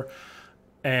before,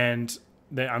 and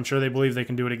I'm sure they believe they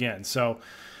can do it again. So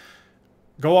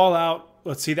go all out.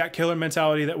 Let's see that killer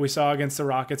mentality that we saw against the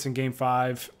Rockets in game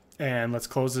 5, and let's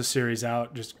close this series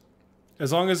out. Just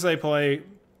as long as they play,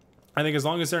 I think as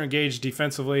long as they're engaged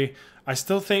defensively, I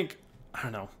still think, I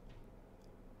don't know,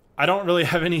 I don't really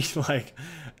have any like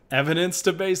evidence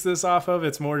to base this off of.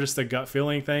 It's more just a gut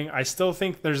feeling thing. I still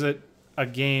think there's a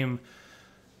game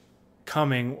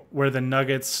coming where the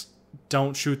Nuggets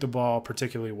don't shoot the ball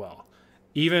particularly well.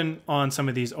 Even on some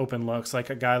of these open looks, like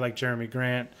a guy like Jeremy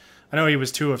Grant, I know he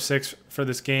was 2 of 6 for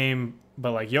this game,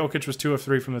 but like Jokic was 2 of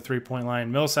 3 from the 3-point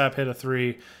line. Millsap hit a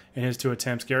 3 in his 2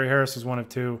 attempts. Gary Harris was 1 of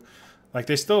 2. Like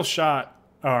they still shot.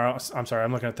 Or I'm sorry,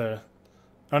 I'm looking at the.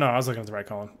 Oh no, I was looking at the right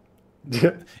column.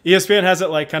 ESPN has it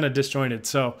like kind of disjointed.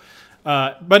 So,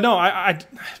 but no, I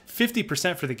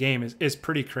 50% for the game is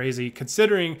pretty crazy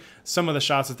considering some of the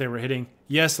shots that they were hitting.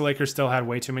 Yes, the Lakers still had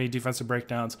way too many defensive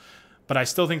breakdowns, but I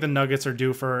still think the Nuggets are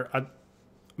due for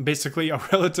basically a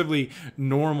relatively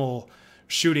normal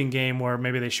shooting game where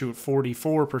maybe they shoot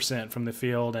 44% from the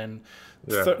field and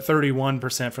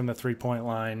 31% from the 3-point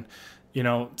line. You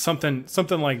know, something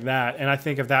like that. And I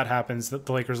think if that happens, that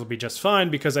the Lakers will be just fine,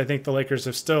 because I think the Lakers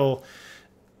have still,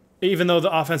 even though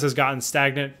the offense has gotten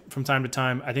stagnant from time to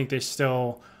time, I think they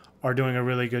still are doing a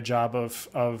really good job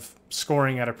of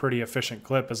scoring at a pretty efficient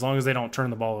clip, as long as they don't turn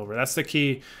the ball over. That's the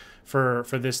key for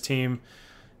this team.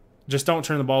 Just don't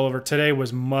turn the ball over. Today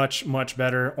was much, much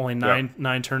better. Only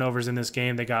nine turnovers in this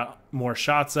game. They got more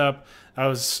shots up. That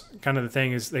was kind of the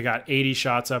thing, is they got 80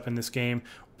 shots up in this game.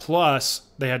 Plus,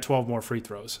 they had 12 more free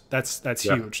throws. That's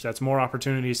huge. That's more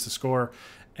opportunities to score.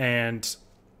 And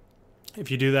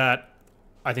if you do that,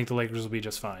 I think the Lakers will be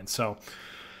just fine. So,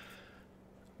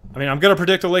 I mean, I'm going to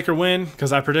predict a Laker win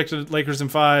because I predicted Lakers in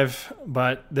 5.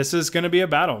 But this is going to be a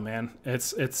battle, man.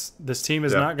 This team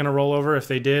is not going to roll over. If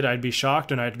they did, I'd be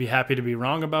shocked, and I'd be happy to be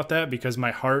wrong about that, because my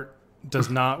heart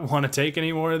does not want to take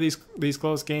any more of these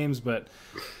close games. But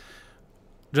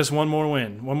just one more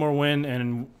win,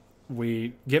 and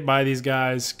we get by these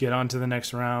guys, get on to the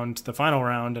next round, the final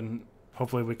round, and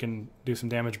hopefully we can do some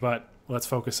damage. But let's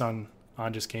focus on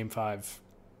just game 5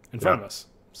 in front of us.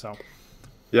 So,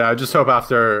 yeah, I just hope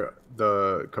after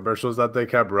the commercials that they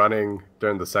kept running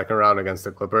during the second round against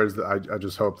the Clippers, I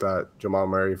just hope that Jamal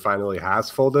Murray finally has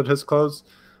folded his clothes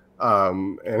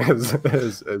and is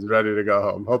ready to go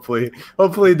home.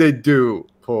 Hopefully they do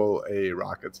pull a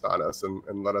Rockets on us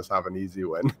and let us have an easy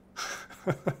win.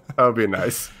 That would be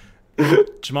nice.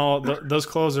 Jamal, those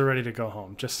clothes are ready to go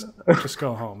home. Just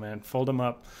go home, man. Fold them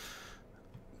up.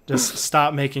 Just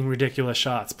stop making ridiculous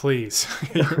shots, please.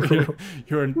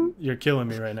 You're killing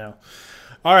me right now.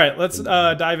 All right, let's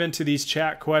dive into these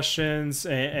chat questions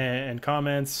and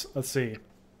comments. Let's see.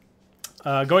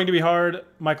 Going to be hard.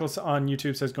 Michael on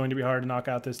YouTube says going to be hard to knock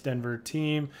out this Denver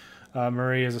team.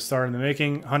 Murray is a star in the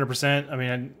making, 100%. I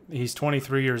mean, he's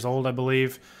 23 years old, I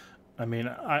believe. I mean,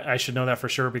 I should know that for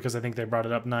sure, because I think they brought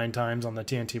it up 9 times on the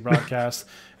TNT broadcast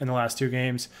in the last 2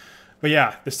 games. But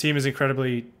yeah, this team is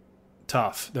incredibly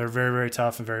tough. They're very, very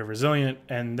tough and very resilient,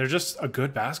 and they're just a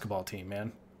good basketball team,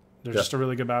 man. They're just a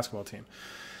really good basketball team.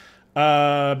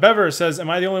 Bever says,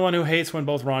 am I the only one who hates when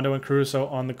both Rondo and Caruso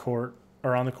on the court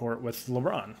with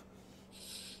LeBron?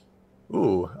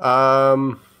 Ooh, I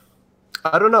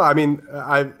don't know. I mean,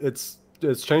 it's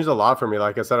changed a lot for me.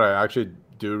 Like I said, I actually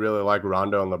do really like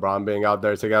Rondo and LeBron being out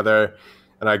there together.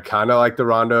 And I kind of like the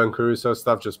Rondo and Caruso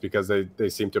stuff just because they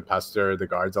seem to pester the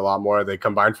guards a lot more. They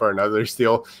combined for another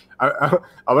steal. I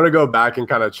want to go back and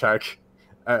kind of check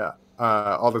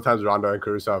all the times Rondo and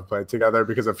Caruso have played together,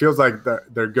 because it feels like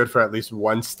they're good for at least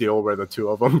one steal where the 2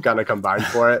 of them kind of combine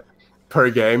for it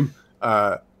per game.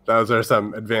 Those are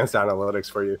some advanced analytics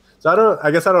for you. So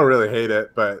I guess I don't really hate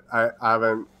it, but I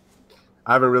haven't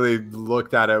really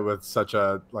looked at it with such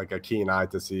a keen eye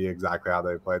to see exactly how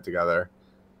they play together.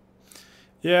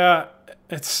 Yeah,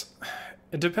 it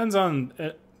depends on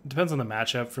the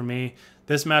matchup for me.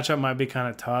 This matchup might be kind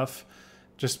of tough,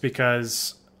 just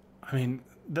because, I mean,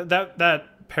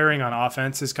 that pairing on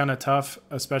offense is kind of tough,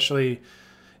 especially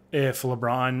if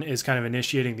LeBron is kind of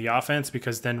initiating the offense,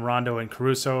 because then Rondo and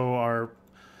Caruso are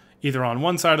either on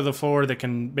one side of the floor that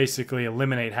can basically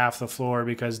eliminate half the floor,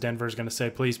 because Denver's going to say,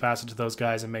 please pass it to those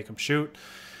guys and make them shoot.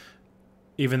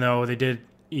 Even though they did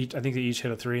I think they each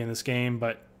hit a 3 in this game,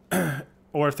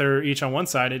 or if they're each on one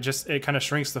side, it kind of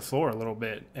shrinks the floor a little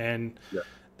bit. And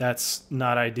that's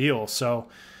not ideal. So,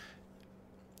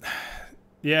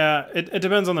 yeah, it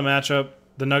depends on the matchup.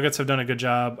 The Nuggets have done a good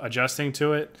job adjusting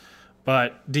to it,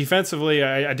 but defensively,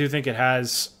 I do think it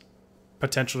has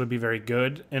potential to be very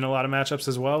good in a lot of matchups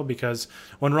as well, because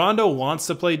when Rondo wants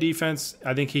to play defense,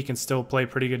 I think he can still play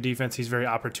pretty good defense. He's very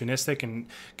opportunistic and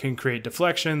can create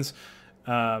deflections.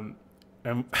 And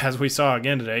as we saw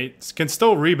again today, can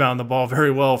still rebound the ball very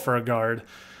well for a guard.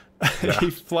 Yeah. He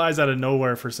flies out of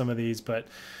nowhere for some of these, but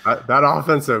that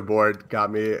offensive board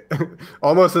got me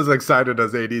almost as excited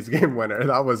as AD's game winner.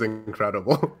 That was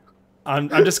incredible. I'm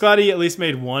just glad he at least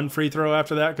made one free throw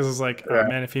after that, because it's like, oh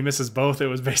man, if he misses both, it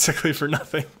was basically for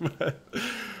nothing.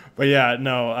 But yeah,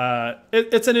 no,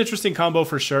 it's an interesting combo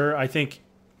for sure. I think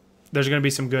there's going to be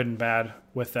some good and bad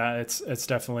with that. It's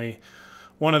definitely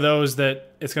one of those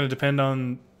that it's going to depend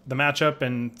on the matchup,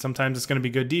 and sometimes it's going to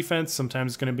be good defense,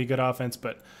 sometimes it's going to be good offense,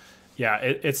 but yeah,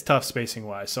 it's tough spacing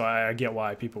wise, so I get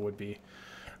why people would be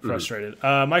frustrated.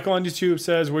 Michael on YouTube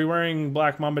says, we're wearing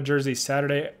Black Mamba jerseys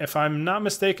Saturday. If I'm not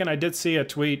mistaken, I did see a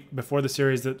tweet before the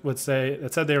series that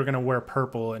said they were going to wear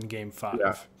purple in Game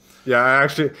 5. Yeah,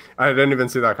 I didn't even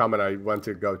see that comment. I went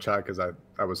to go check because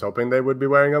I was hoping they would be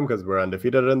wearing them because we're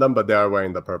undefeated in them, but they are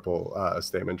wearing the purple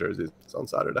statement jerseys on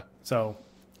Saturday. So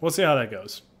we'll see how that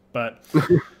goes. But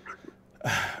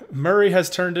Murray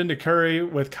has turned into Curry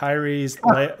with Kyrie's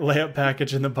layup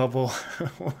package in the bubble.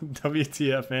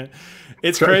 WTF, man.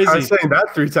 It's crazy. I was saying that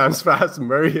 3 times fast.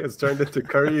 Murray has turned into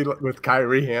Curry with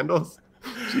Kyrie handles.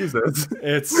 Jesus.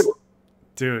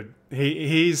 Dude,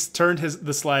 he's turned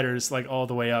the sliders like all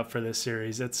the way up for this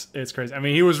series. It's crazy. I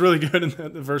mean, he was really good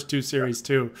in the first 2 series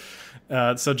too.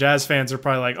 So Jazz fans are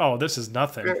probably like, oh, this is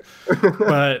nothing.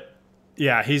 But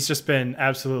yeah, he's just been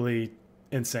absolutely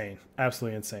insane.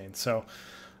 Absolutely insane. So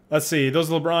let's see. Those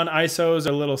LeBron ISOs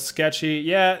are a little sketchy.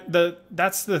 Yeah,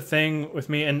 that's the thing with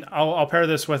me. And I'll pair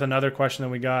this with another question that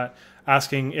we got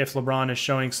asking if LeBron is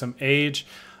showing some age.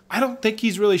 I don't think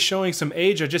he's really showing some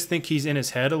age. I just think he's in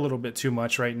his head a little bit too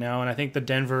much right now. And I think the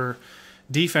Denver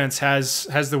defense has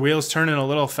the wheels turning a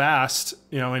little fast,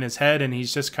 in his head. And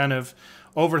he's just kind of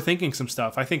overthinking some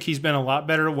stuff. I think he's been a lot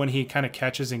better when he kind of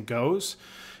catches and goes.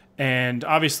 And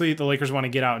obviously the Lakers want to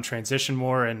get out and transition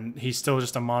more, and he's still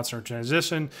just a monster in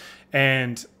transition.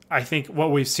 And I think what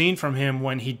we've seen from him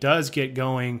when he does get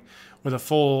going with a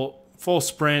full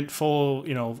sprint,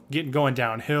 going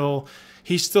downhill,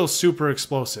 he's still super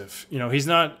explosive. He's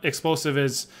not explosive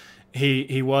as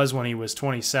he was when he was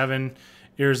 27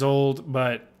 years old,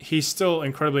 but he's still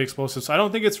incredibly explosive. So I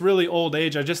don't think it's really old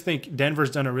age. I just think Denver's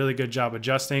done a really good job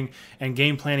adjusting and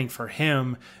game planning for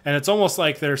him. And it's almost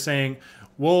like they're saying,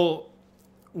 well,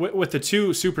 with the 2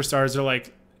 superstars, they're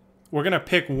like, we're going to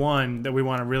pick one that we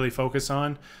want to really focus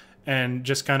on and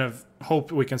just kind of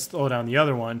hope we can slow down the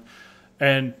other one.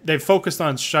 And they've focused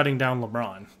on shutting down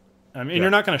LeBron. I mean, You're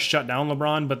not going to shut down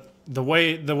LeBron, but the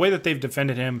way that they've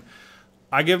defended him,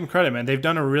 I give him credit, man. They've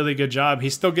done a really good job.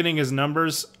 He's still getting his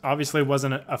numbers. Obviously,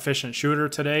 wasn't an efficient shooter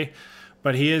today,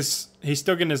 but he's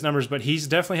still getting his numbers. But he's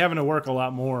definitely having to work a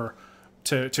lot more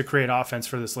to create offense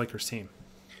for this Lakers team.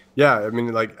 Yeah, I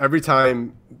mean, like every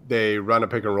time they run a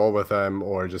pick and roll with him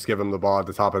or just give him the ball at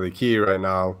the top of the key right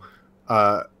now,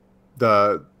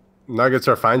 the Nuggets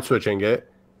are fine switching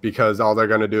it because all they're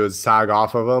going to do is sag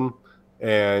off of him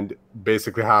and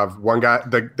basically have one guy,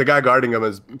 the guy guarding him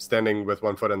is standing with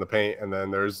 1 foot in the paint, and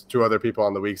then there's 2 other people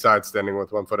on the weak side standing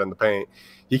with 1 foot in the paint.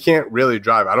 He can't really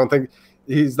drive. I don't think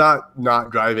he's not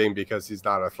driving because he's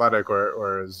not athletic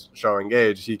or is showing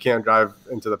age. He can't drive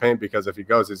into the paint because if he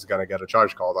goes, he's going to get a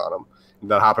charge called on him. And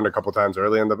that happened a few times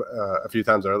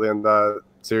early in the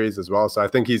series as well. So I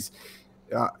think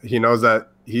he knows that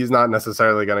he's not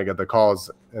necessarily going to get the calls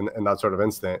in that sort of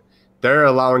instant. They're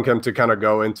allowing him to kind of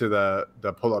go into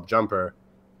the pull-up jumper,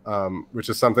 which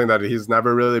is something that he's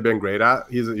never really been great at.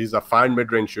 He's a fine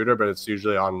mid-range shooter, but it's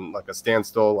usually on like a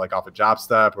standstill, like off a jab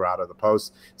step or out of the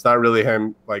post. It's not really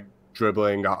him like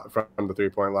dribbling from the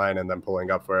 3-point line and then pulling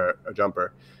up for a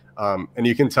jumper. And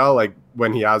you can tell like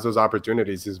when he has those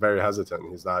opportunities, he's very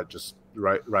hesitant. He's not just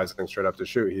rising straight up to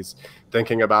shoot. He's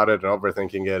thinking about it and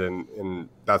overthinking it, and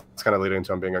that's kind of leading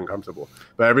to him being uncomfortable.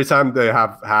 But every time they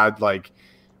have had like,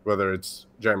 whether it's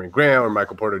Jeremy Grant or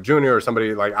Michael Porter Jr. or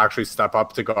somebody like actually step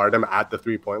up to guard him at the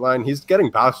 3-point line, he's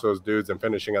getting past those dudes and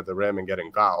finishing at the rim and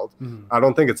getting fouled. Mm-hmm. I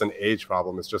don't think it's an age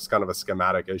problem. It's just kind of a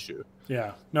schematic issue.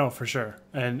 Yeah, no, for sure.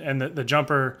 And the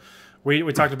jumper, we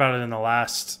talked about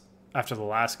it after the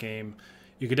last game.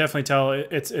 You could definitely tell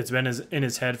it's been in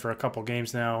his head for a couple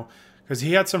games now, because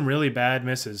he had some really bad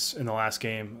misses in the last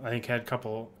game. I think had a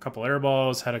couple air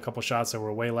balls, had a couple shots that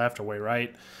were way left or way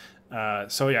right.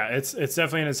 So yeah, it's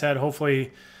definitely in his head.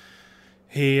 Hopefully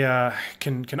he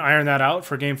can iron that out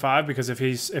for Game 5, because if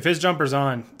his jumper's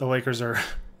on, the Lakers are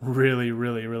really,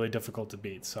 really, really difficult to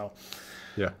beat. So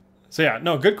Yeah. So yeah,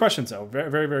 no, good questions though. Very,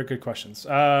 very, very good questions.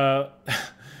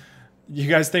 You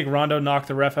guys think Rondo knocked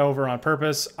the ref over on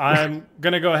purpose? I'm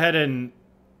gonna go ahead and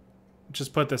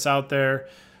just put this out there.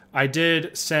 I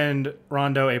did send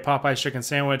Rondo a Popeye's chicken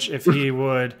sandwich if he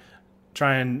would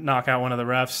try and knock out one of the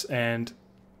refs, and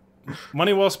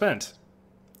money well spent.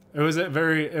 It was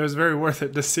very worth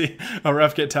it to see a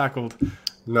ref get tackled.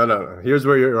 No. Here's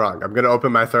where you're wrong. I'm going to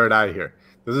open my third eye here.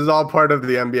 This is all part of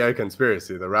the NBA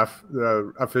conspiracy,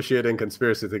 the officiating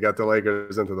conspiracy to get the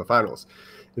Lakers into the finals.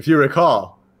 If you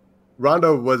recall,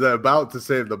 Rondo was about to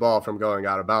save the ball from going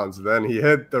out of bounds. Then he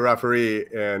hit the referee,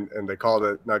 and they called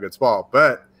it Nuggets ball.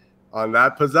 But on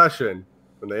that possession,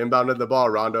 when they inbounded the ball,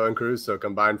 Rondo and Caruso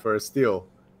combined for a steal.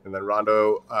 And then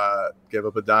Rondo gave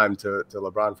up a dime to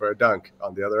LeBron for a dunk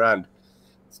on the other end.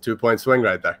 It's a 2-point swing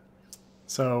right there.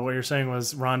 So what you're saying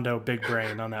was Rondo big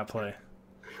brain on that play.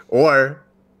 Or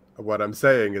what I'm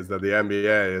saying is that the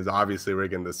NBA is obviously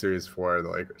rigging the series for the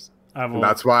Lakers. And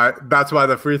that's why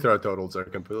the free throw totals are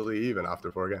completely even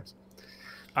after 4 games.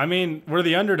 I mean, we're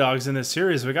the underdogs in this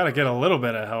series. We got to get a little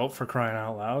bit of help, for crying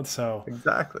out loud. So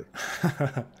exactly.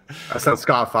 I sent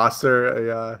Scott Foster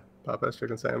a Popeye's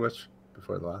chicken sandwich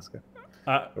before the last game.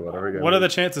 What are the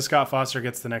chances Scott Foster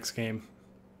gets the next game?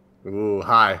 Ooh,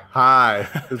 high.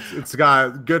 It's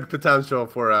got good potential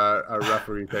for a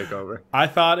referee takeover. I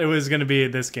thought it was going to be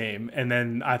this game, and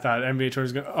then I thought NBA Tour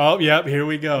was going to, oh, yep, here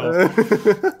we go.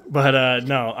 But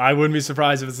no, I wouldn't be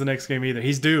surprised if it's the next game either.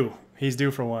 He's due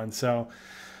for one. So,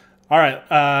 all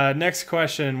right, next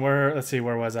question. Let's see,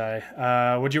 where was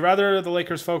I? Would you rather the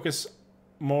Lakers focus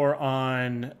more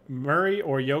on Murray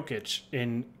or Jokic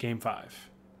in Game 5?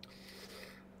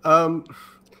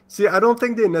 See, I don't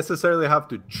think they necessarily have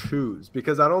to choose,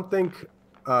 because I don't think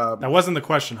that wasn't the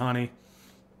question, honey.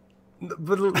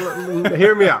 But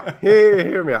hear me out.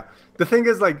 Hear me out. The thing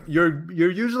is, like, you're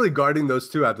usually guarding those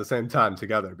two at the same time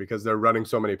together because they're running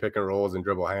so many pick and rolls and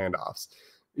dribble handoffs.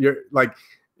 You're like,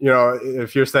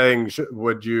 if you're saying,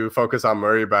 would you focus on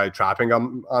Murray by trapping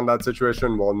him on that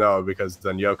situation? Well, no, because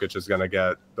then Jokic is going to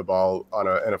get the ball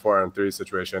in a 4-on-3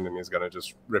 situation, and he's going to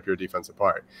just rip your defense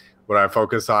apart. Would I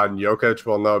focus on Jokic?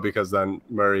 Well, no, because then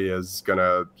Murray is going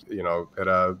to, hit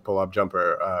a pull-up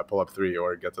jumper, pull-up 3,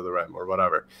 or get to the rim or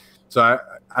whatever. So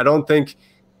I don't think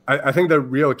 – I think the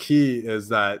real key is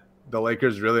that the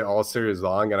Lakers really all series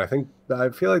long, and I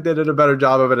feel like they did a better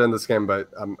job of it in this game, but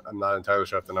I'm not entirely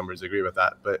sure if the numbers agree with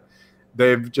that. But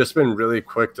they've just been really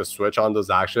quick to switch on those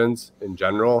actions in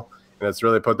general, and it's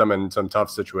really put them in some tough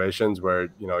situations where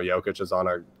Jokic is on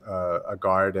a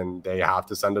guard and they have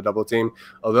to send a double team.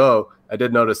 Although I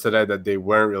did notice today that they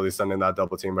weren't really sending that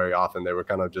double team very often. They were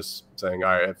kind of just saying,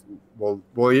 all right, we'll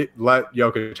let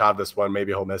Jokic have this one,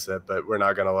 maybe he'll miss it, but we're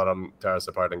not going to let him tear us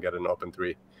apart and get an open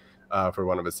 3 for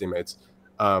one of his teammates.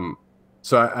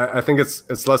 So I think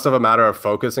it's less of a matter of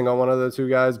focusing on one of the two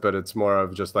guys, but it's more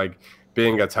of just like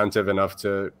being attentive enough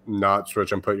to not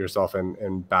switch and put yourself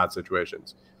in bad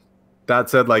situations. That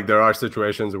said, like, there are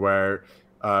situations where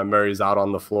Murray's out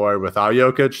on the floor without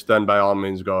Jokic, then by all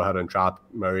means go ahead and trap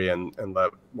Murray and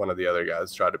let one of the other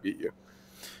guys try to beat you.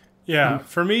 Yeah,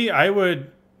 for me, I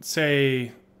would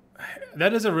say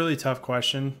that is a really tough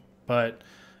question, but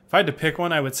if I had to pick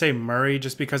one, I would say Murray,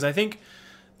 just because I think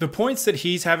the points that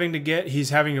he's having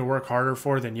to work harder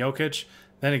for than Jokic.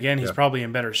 Then again, he's probably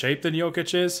in better shape than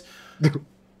Jokic is.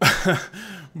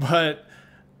 But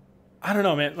I don't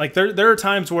know, man. Like there are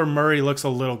times where Murray looks a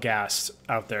little gassed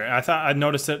out there. I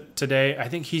noticed it today. I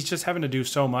think he's just having to do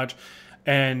so much.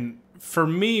 And for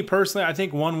me personally, I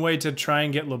think one way to try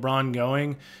and get LeBron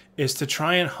going is to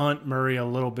try and hunt Murray a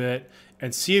little bit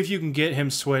and see if you can get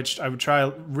him switched. I would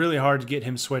try really hard to get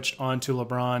him switched onto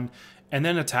LeBron and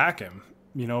then attack him,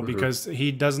 because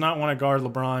he does not want to guard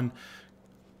LeBron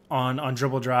on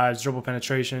dribble drives, dribble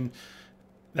penetration.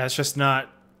 That's just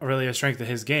not really a strength of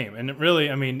his game. And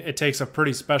it takes a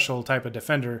pretty special type of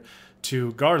defender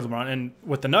to guard LeBron. And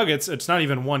with the Nuggets, it's not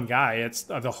even one guy, it's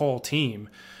the whole team.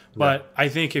 But I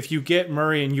think if you get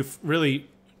Murray and you really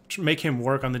make him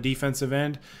work on the defensive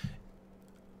end,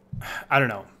 I don't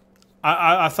know.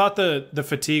 I thought the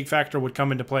fatigue factor would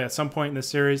come into play at some point in this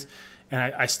series,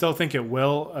 and I still think it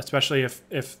will, especially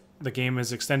if the game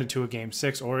is extended to a Game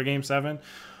 6 or a Game 7.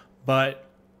 But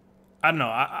I don't know.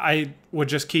 I would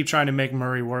just keep trying to make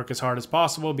Murray work as hard as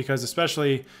possible, because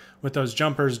especially with those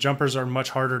jumpers are much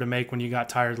harder to make when you got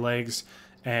tired legs.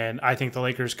 And I think the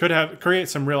Lakers could create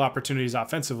some real opportunities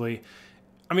offensively.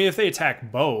 I mean, if they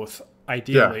attack both,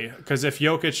 ideally, because if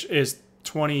Jokic is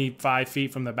 25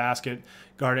 feet from the basket,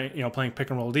 guarding, playing pick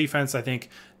and roll defense. I think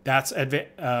that's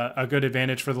a good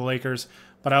advantage for the Lakers.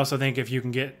 But I also think if you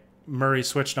can get Murray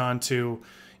switched on to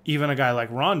even a guy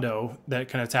like Rondo that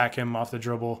can attack him off the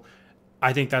dribble,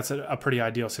 I think that's a pretty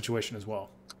ideal situation as well.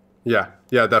 Yeah,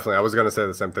 definitely. I was going to say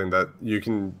the same thing, that you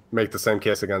can make the same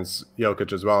case against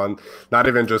Jokic as well. And not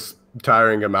even just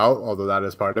tiring him out, although that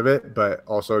is part of it, but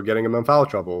also getting him in foul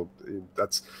trouble.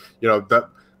 That's, that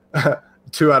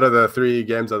 2 out of the 3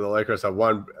 games that the Lakers have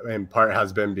won in part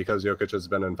has been because Jokic has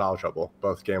been in foul trouble,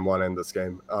 both game 1 and this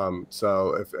game.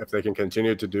 So if they can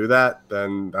continue to do that,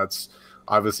 then that's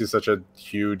obviously such a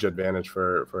huge advantage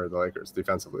for the Lakers,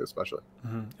 defensively especially.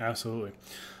 Absolutely.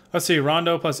 Let's see,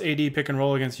 Rondo plus AD pick and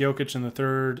roll against Jokic in the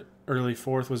third, early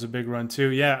fourth was a big run too.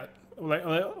 Yeah,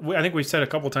 I think we've said a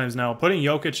couple times now, putting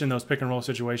Jokic in those pick and roll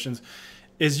situations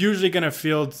is usually going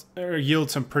to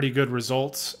yield some pretty good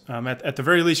results. At the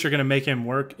very least, you're going to make him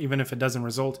work, even if it doesn't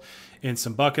result in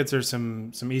some buckets or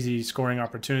some easy scoring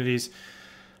opportunities.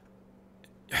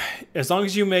 As long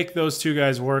as you make those 2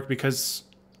 guys work, because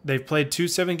they've played 2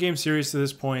 7-game series to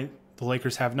this point, the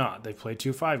Lakers have not. They've played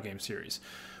 2 5-game series.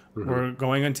 We're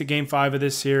going into game 5 of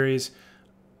this series.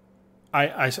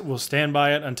 I will stand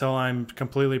by it until I'm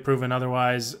completely proven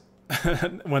otherwise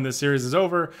when the series is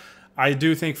over. I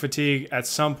do think fatigue at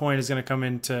some point is going to come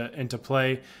into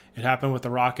play. It happened with the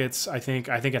Rockets. I think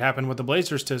it happened with the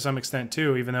Blazers to some extent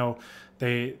too, even though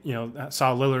they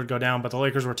saw Lillard go down, but the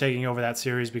Lakers were taking over that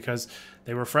series because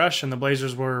they were fresh and the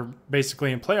Blazers were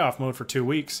basically in playoff mode for 2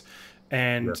 weeks.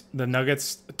 And the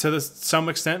Nuggets to some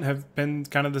extent have been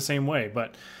kind of the same way,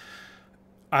 but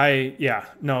I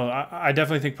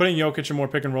definitely think putting Jokic in more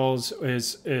pick and rolls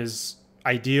is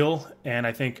ideal. And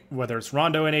I think whether it's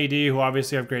Rondo and AD, who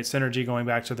obviously have great synergy going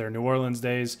back to their New Orleans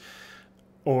days,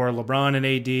 or LeBron and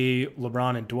AD,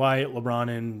 LeBron and Dwight, LeBron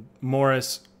and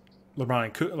Morris,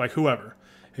 LeBron and like whoever,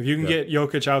 if you can get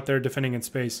Jokic out there defending in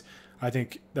space, I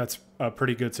think that's a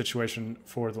pretty good situation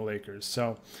for the Lakers.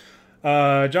 So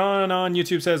John on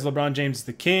YouTube says LeBron James is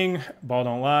the king. Ball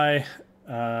don't lie.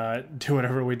 Do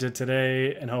whatever we did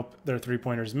today and hope their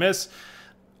 3-pointers miss.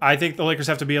 I think the Lakers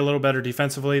have to be a little better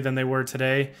defensively than they were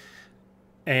today.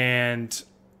 And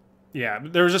yeah,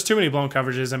 there was just too many blown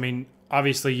coverages. I mean,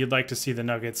 obviously you'd like to see the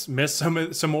Nuggets miss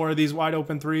some more of these wide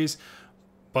open threes,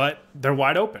 but they're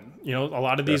wide open. A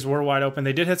lot of these were wide open.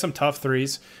 They did hit some tough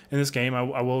threes in this game.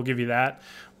 I will give you that.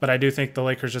 But I do think the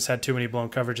Lakers just had too many blown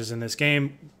coverages in this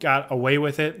game, got away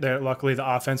with it. Luckily, the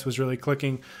offense was really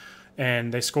clicking,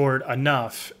 and they scored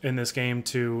enough in this game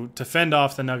to fend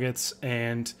off the Nuggets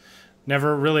and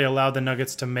never really allowed the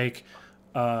Nuggets to make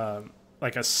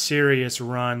like a serious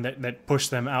run that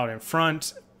pushed them out in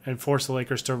front and forced the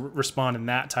Lakers to respond in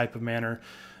that type of manner.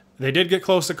 They did get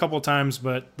close a couple of times,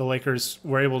 but the Lakers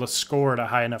were able to score at a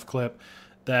high enough clip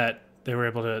that they were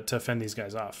able to fend these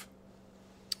guys off.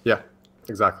 Yeah,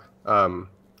 exactly.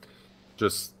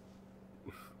 Just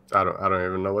I don't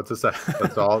even know what to say.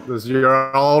 That's all.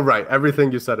 You're all right.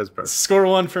 Everything you said is perfect. Score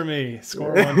 1 for me.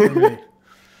 Score 1 for me.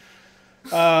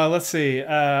 Let's see.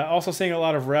 Also seeing a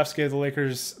lot of refs gave the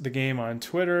Lakers the game on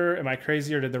Twitter. Am I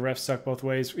crazy or did the refs suck both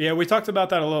ways? Yeah, we talked about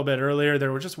that a little bit earlier.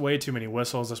 There were just way too many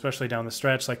whistles, especially down the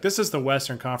stretch. Like, this is the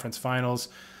Western Conference Finals.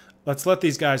 Let's let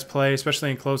these guys play,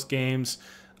 especially in close games.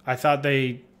 I thought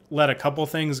they let a couple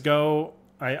things go.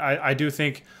 I do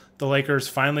think the Lakers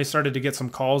finally started to get some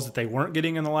calls that they weren't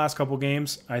getting in the last couple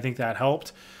games. I think that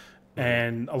helped.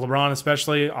 And LeBron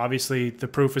especially, obviously the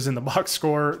proof is in the box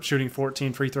score, shooting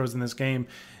 14 free throws in this game,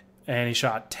 and he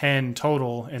shot 10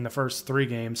 total in the first 3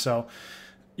 games. So,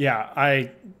 yeah,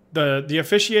 the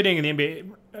officiating in the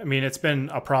NBA, I mean, it's been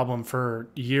a problem for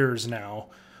years now.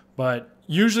 But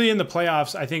usually in the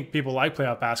playoffs, I think people like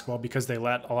playoff basketball because they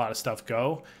let a lot of stuff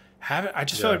go. I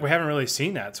just feel like we haven't really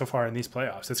seen that so far in these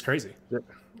playoffs. It's crazy. Yeah.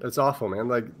 It's awful, man.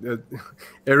 Like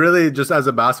it really, just as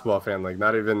a basketball fan, like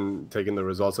not even taking the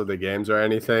results of the games or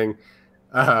anything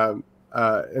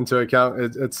into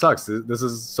account, it sucks. This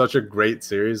is such a great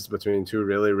series between 2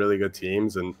 really, really good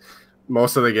teams, and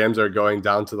most of the games are going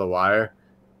down to the wire.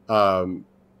 And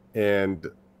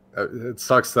it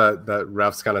sucks that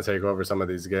refs kind of take over some of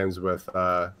these games with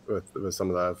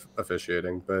some of the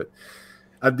officiating. But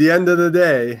at the end of the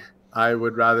day, I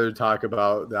would rather talk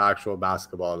about the actual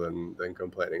basketball than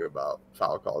complaining about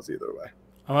foul calls either way.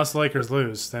 Unless the Lakers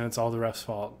lose, then it's all the refs'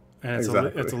 fault. And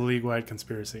it's a league-wide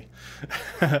conspiracy.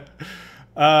 Hani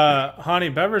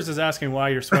Bevers is asking why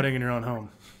you're sweating in your own home.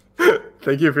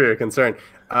 Thank you for your concern.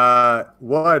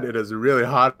 1, it is really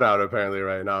hot out apparently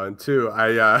right now. And 2,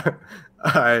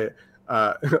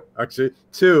 Actually,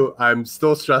 two, I'm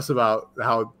still stressed about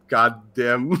how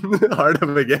goddamn hard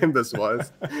of a game this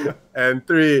was. And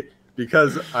three,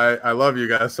 because I love you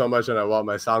guys so much and I want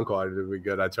my sound quality to be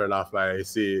good, I turn off my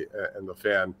AC and the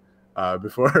fan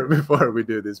before we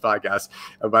do these podcasts.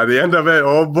 And by the end of it,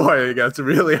 oh boy, it gets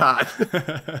really hot.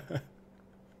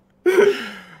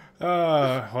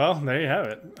 Well, there you have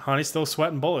it. Hani's still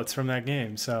sweating bullets from that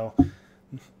game, so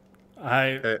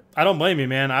I don't blame you,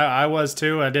 man. I was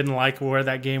too. I didn't like where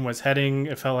that game was heading.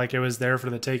 It felt like it was there for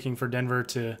the taking for Denver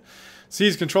to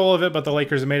seize control of it, but the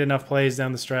Lakers made enough plays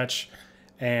down the stretch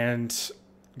and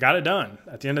got it done.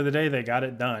 At the end of the day, they got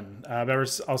it done.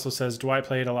 Bevers also says Dwight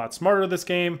played a lot smarter this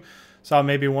game. Saw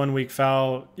maybe 1 week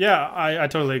foul. Yeah, I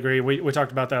totally agree. We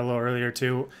talked about that a little earlier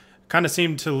too. Kind of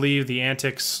seemed to leave the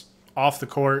antics off the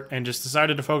court and just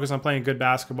decided to focus on playing good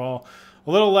basketball.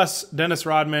 A little less Dennis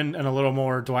Rodman and a little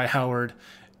more Dwight Howard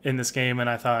in this game, and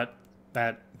I thought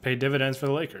that paid dividends for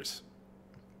the Lakers.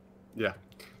 Yeah.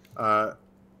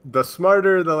 The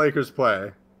smarter the Lakers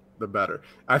play, the better.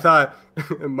 I thought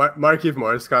Markieff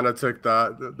Morris kind of took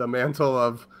the mantle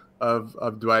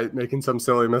of Dwight making some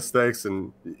silly mistakes,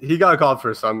 and he got called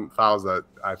for some fouls that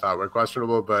I thought were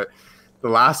questionable, but the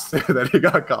last that he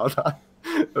got called on,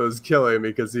 it was killing me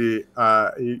because he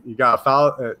got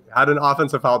fouled, had an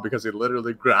offensive foul because he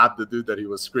literally grabbed the dude that he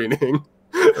was screening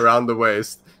around the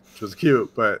waist, which was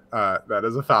cute, but that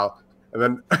is a foul. And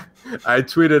then I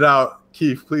tweeted out,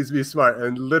 Keith, please be smart.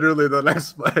 And literally the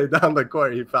next play down the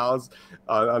court, he fouls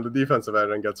on the defensive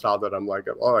end and gets fouled. And I'm like,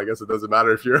 well, I guess it doesn't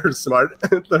matter if you're smart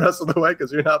the rest of the way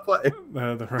because you're not playing.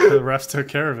 The refs took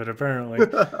care of it, apparently.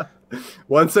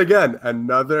 Once again,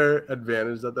 another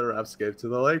advantage that the refs gave to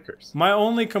the Lakers. My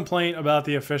only complaint about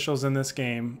the officials in this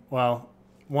game, well,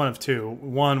 one of two.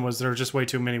 One was there were just way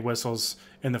too many whistles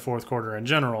in the fourth quarter in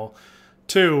general.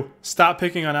 Two, stop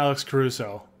picking on Alex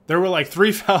Caruso. There were like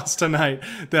 3 fouls tonight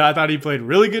that I thought he played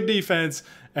really good defense,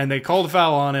 and they called a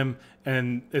foul on him,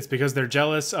 and it's because they're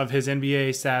jealous of his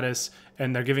NBA status,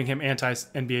 and they're giving him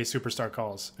anti-NBA superstar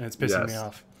calls, and it's pissing me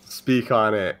off. Speak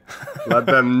on it. Let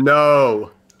them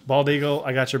know. Bald Eagle,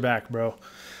 I got your back, bro.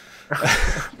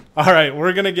 All right,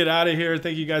 we're going to get out of here.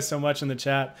 Thank you guys so much in the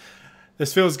chat.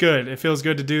 This feels good. It feels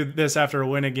good to do this after a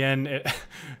win again.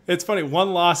 It's funny,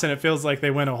 one loss, and it feels like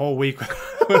they went a whole week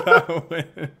without a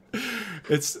win.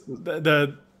 It's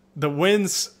the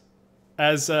wins,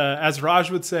 as Raj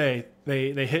would say,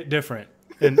 they hit different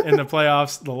in the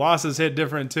playoffs. The losses hit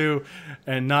different too,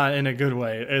 and not in a good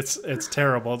way. It's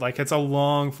terrible. Like, it's a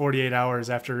long 48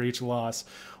 hours after each loss.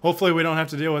 Hopefully, we don't have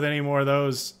to deal with any more of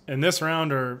those in this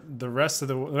round or the rest of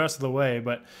the way.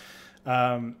 But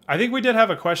I think we did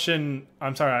have a question.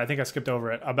 I'm sorry, I think I skipped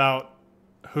over it about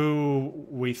who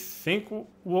we think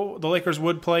the Lakers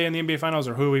would play in the NBA Finals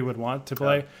or who we would want to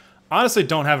play. Yeah. Honestly,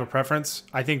 don't have a preference.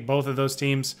 I think both of those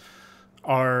teams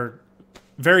are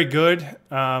very good,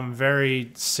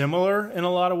 very similar in a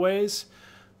lot of ways.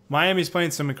 Miami's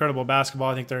playing some incredible basketball.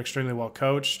 I think they're extremely well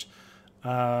coached.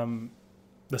 The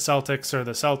Celtics are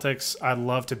the Celtics. I'd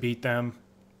love to beat them,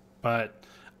 but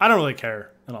I don't really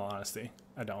care, in all honesty.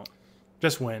 I don't.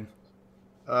 Just win.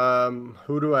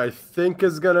 Who do I think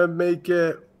is going to make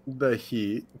it? The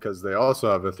Heat, because they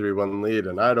also have a 3-1 lead,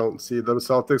 and I don't see the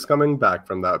Celtics coming back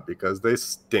from that because they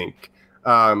stink.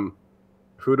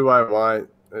 Who do I want?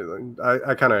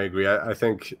 I kind of agree. I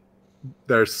think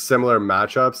there's similar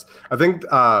matchups. I think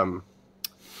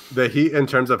the Heat, in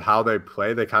terms of how they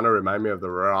play, they kind of remind me of the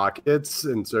Rockets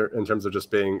in terms of just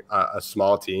being a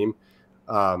small team.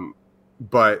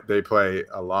 But they play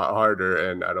a lot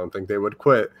harder, and I don't think they would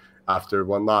quit after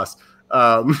one loss.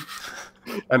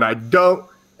 And I don't.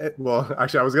 Well,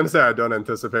 actually, I was going to say I don't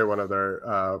anticipate one of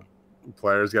their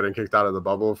players getting kicked out of the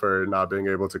bubble for not being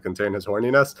able to contain his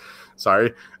horniness.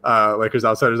 Sorry. Lakers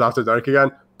Outsiders After Dark again.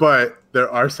 But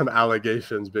there are some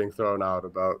allegations being thrown out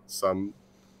about some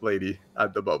lady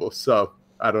at the bubble. So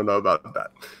I don't know about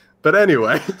that. But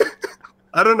anyway,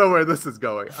 I don't know where this is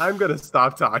going. I'm going to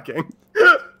stop talking.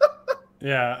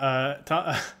 Yeah.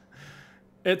 I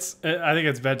think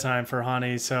it's bedtime for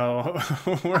Hani, so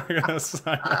we're going to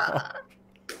sign off.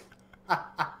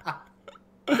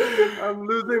 I'm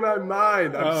losing my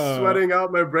mind. I'm sweating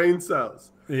out my brain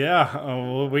cells. Yeah,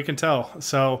 well, we can tell.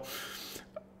 So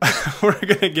we're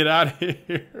going to get out of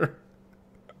here.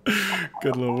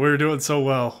 Good Lord. We were doing so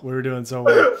well.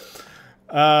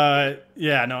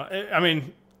 Yeah, no, I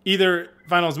mean, either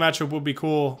finals matchup would be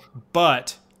cool,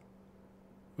 but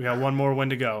we got one more win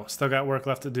to go. Still got work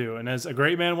left to do. And as a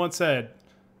great man once said,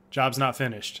 job's not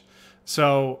finished.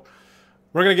 So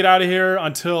We're going to get out of here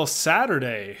until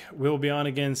Saturday. We'll be on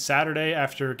again Saturday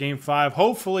after Game 5,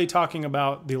 hopefully talking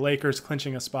about the Lakers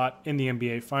clinching a spot in the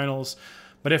NBA Finals.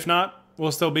 But if not,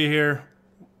 we'll still be here.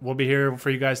 We'll be here for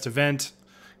you guys to vent.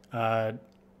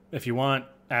 If you want,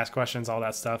 ask questions, all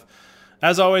that stuff.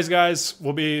 As always, guys,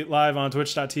 we'll be live on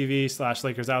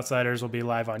twitch.tv/LakersOutsiders. We'll be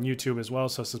live on YouTube as well,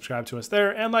 so subscribe to us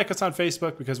there. And like us on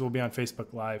Facebook, because we'll be on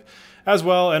Facebook Live as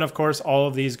well. And, of course, all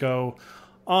of these go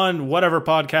on whatever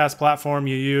podcast platform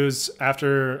you use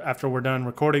after we're done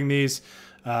recording these.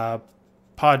 Podbean,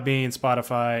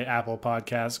 Spotify, Apple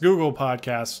Podcasts, Google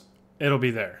Podcasts, it'll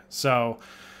be there. So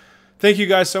thank you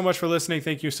guys so much for listening.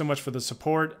 Thank you so much for the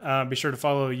support. Be sure to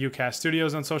follow UCast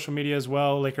Studios on social media as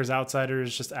well. Lakers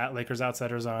Outsiders, just at Lakers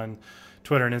Outsiders on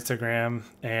Twitter and Instagram.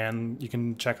 And you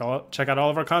can check out all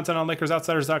of our content on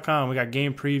LakersOutsiders.com. We got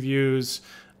game previews,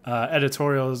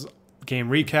 editorials, game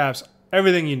recaps.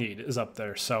 Everything you need is up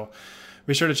there. So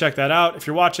be sure to check that out. If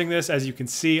you're watching this, as you can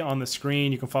see on the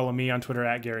screen, you can follow me on Twitter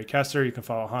at Gary Kester. You can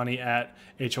follow Hani at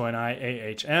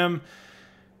HONIAHM.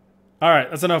 All right,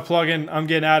 that's enough plugging. I'm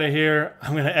getting out of here.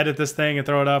 I'm going to edit this thing and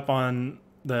throw it up on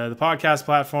the podcast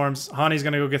platforms. Hani's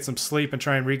going to go get some sleep and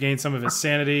try and regain some of his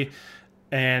sanity.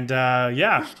 And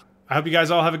yeah, I hope you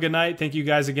guys all have a good night. Thank you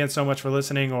guys again so much for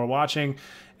listening or watching.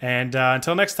 And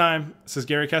until next time, this is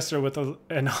Gary Kester and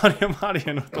Hani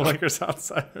Ahmadian with the Lakers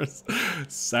Outsiders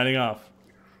signing off.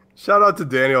 Shout out to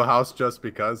Daniel House just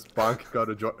because Bonk got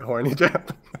a horny jam.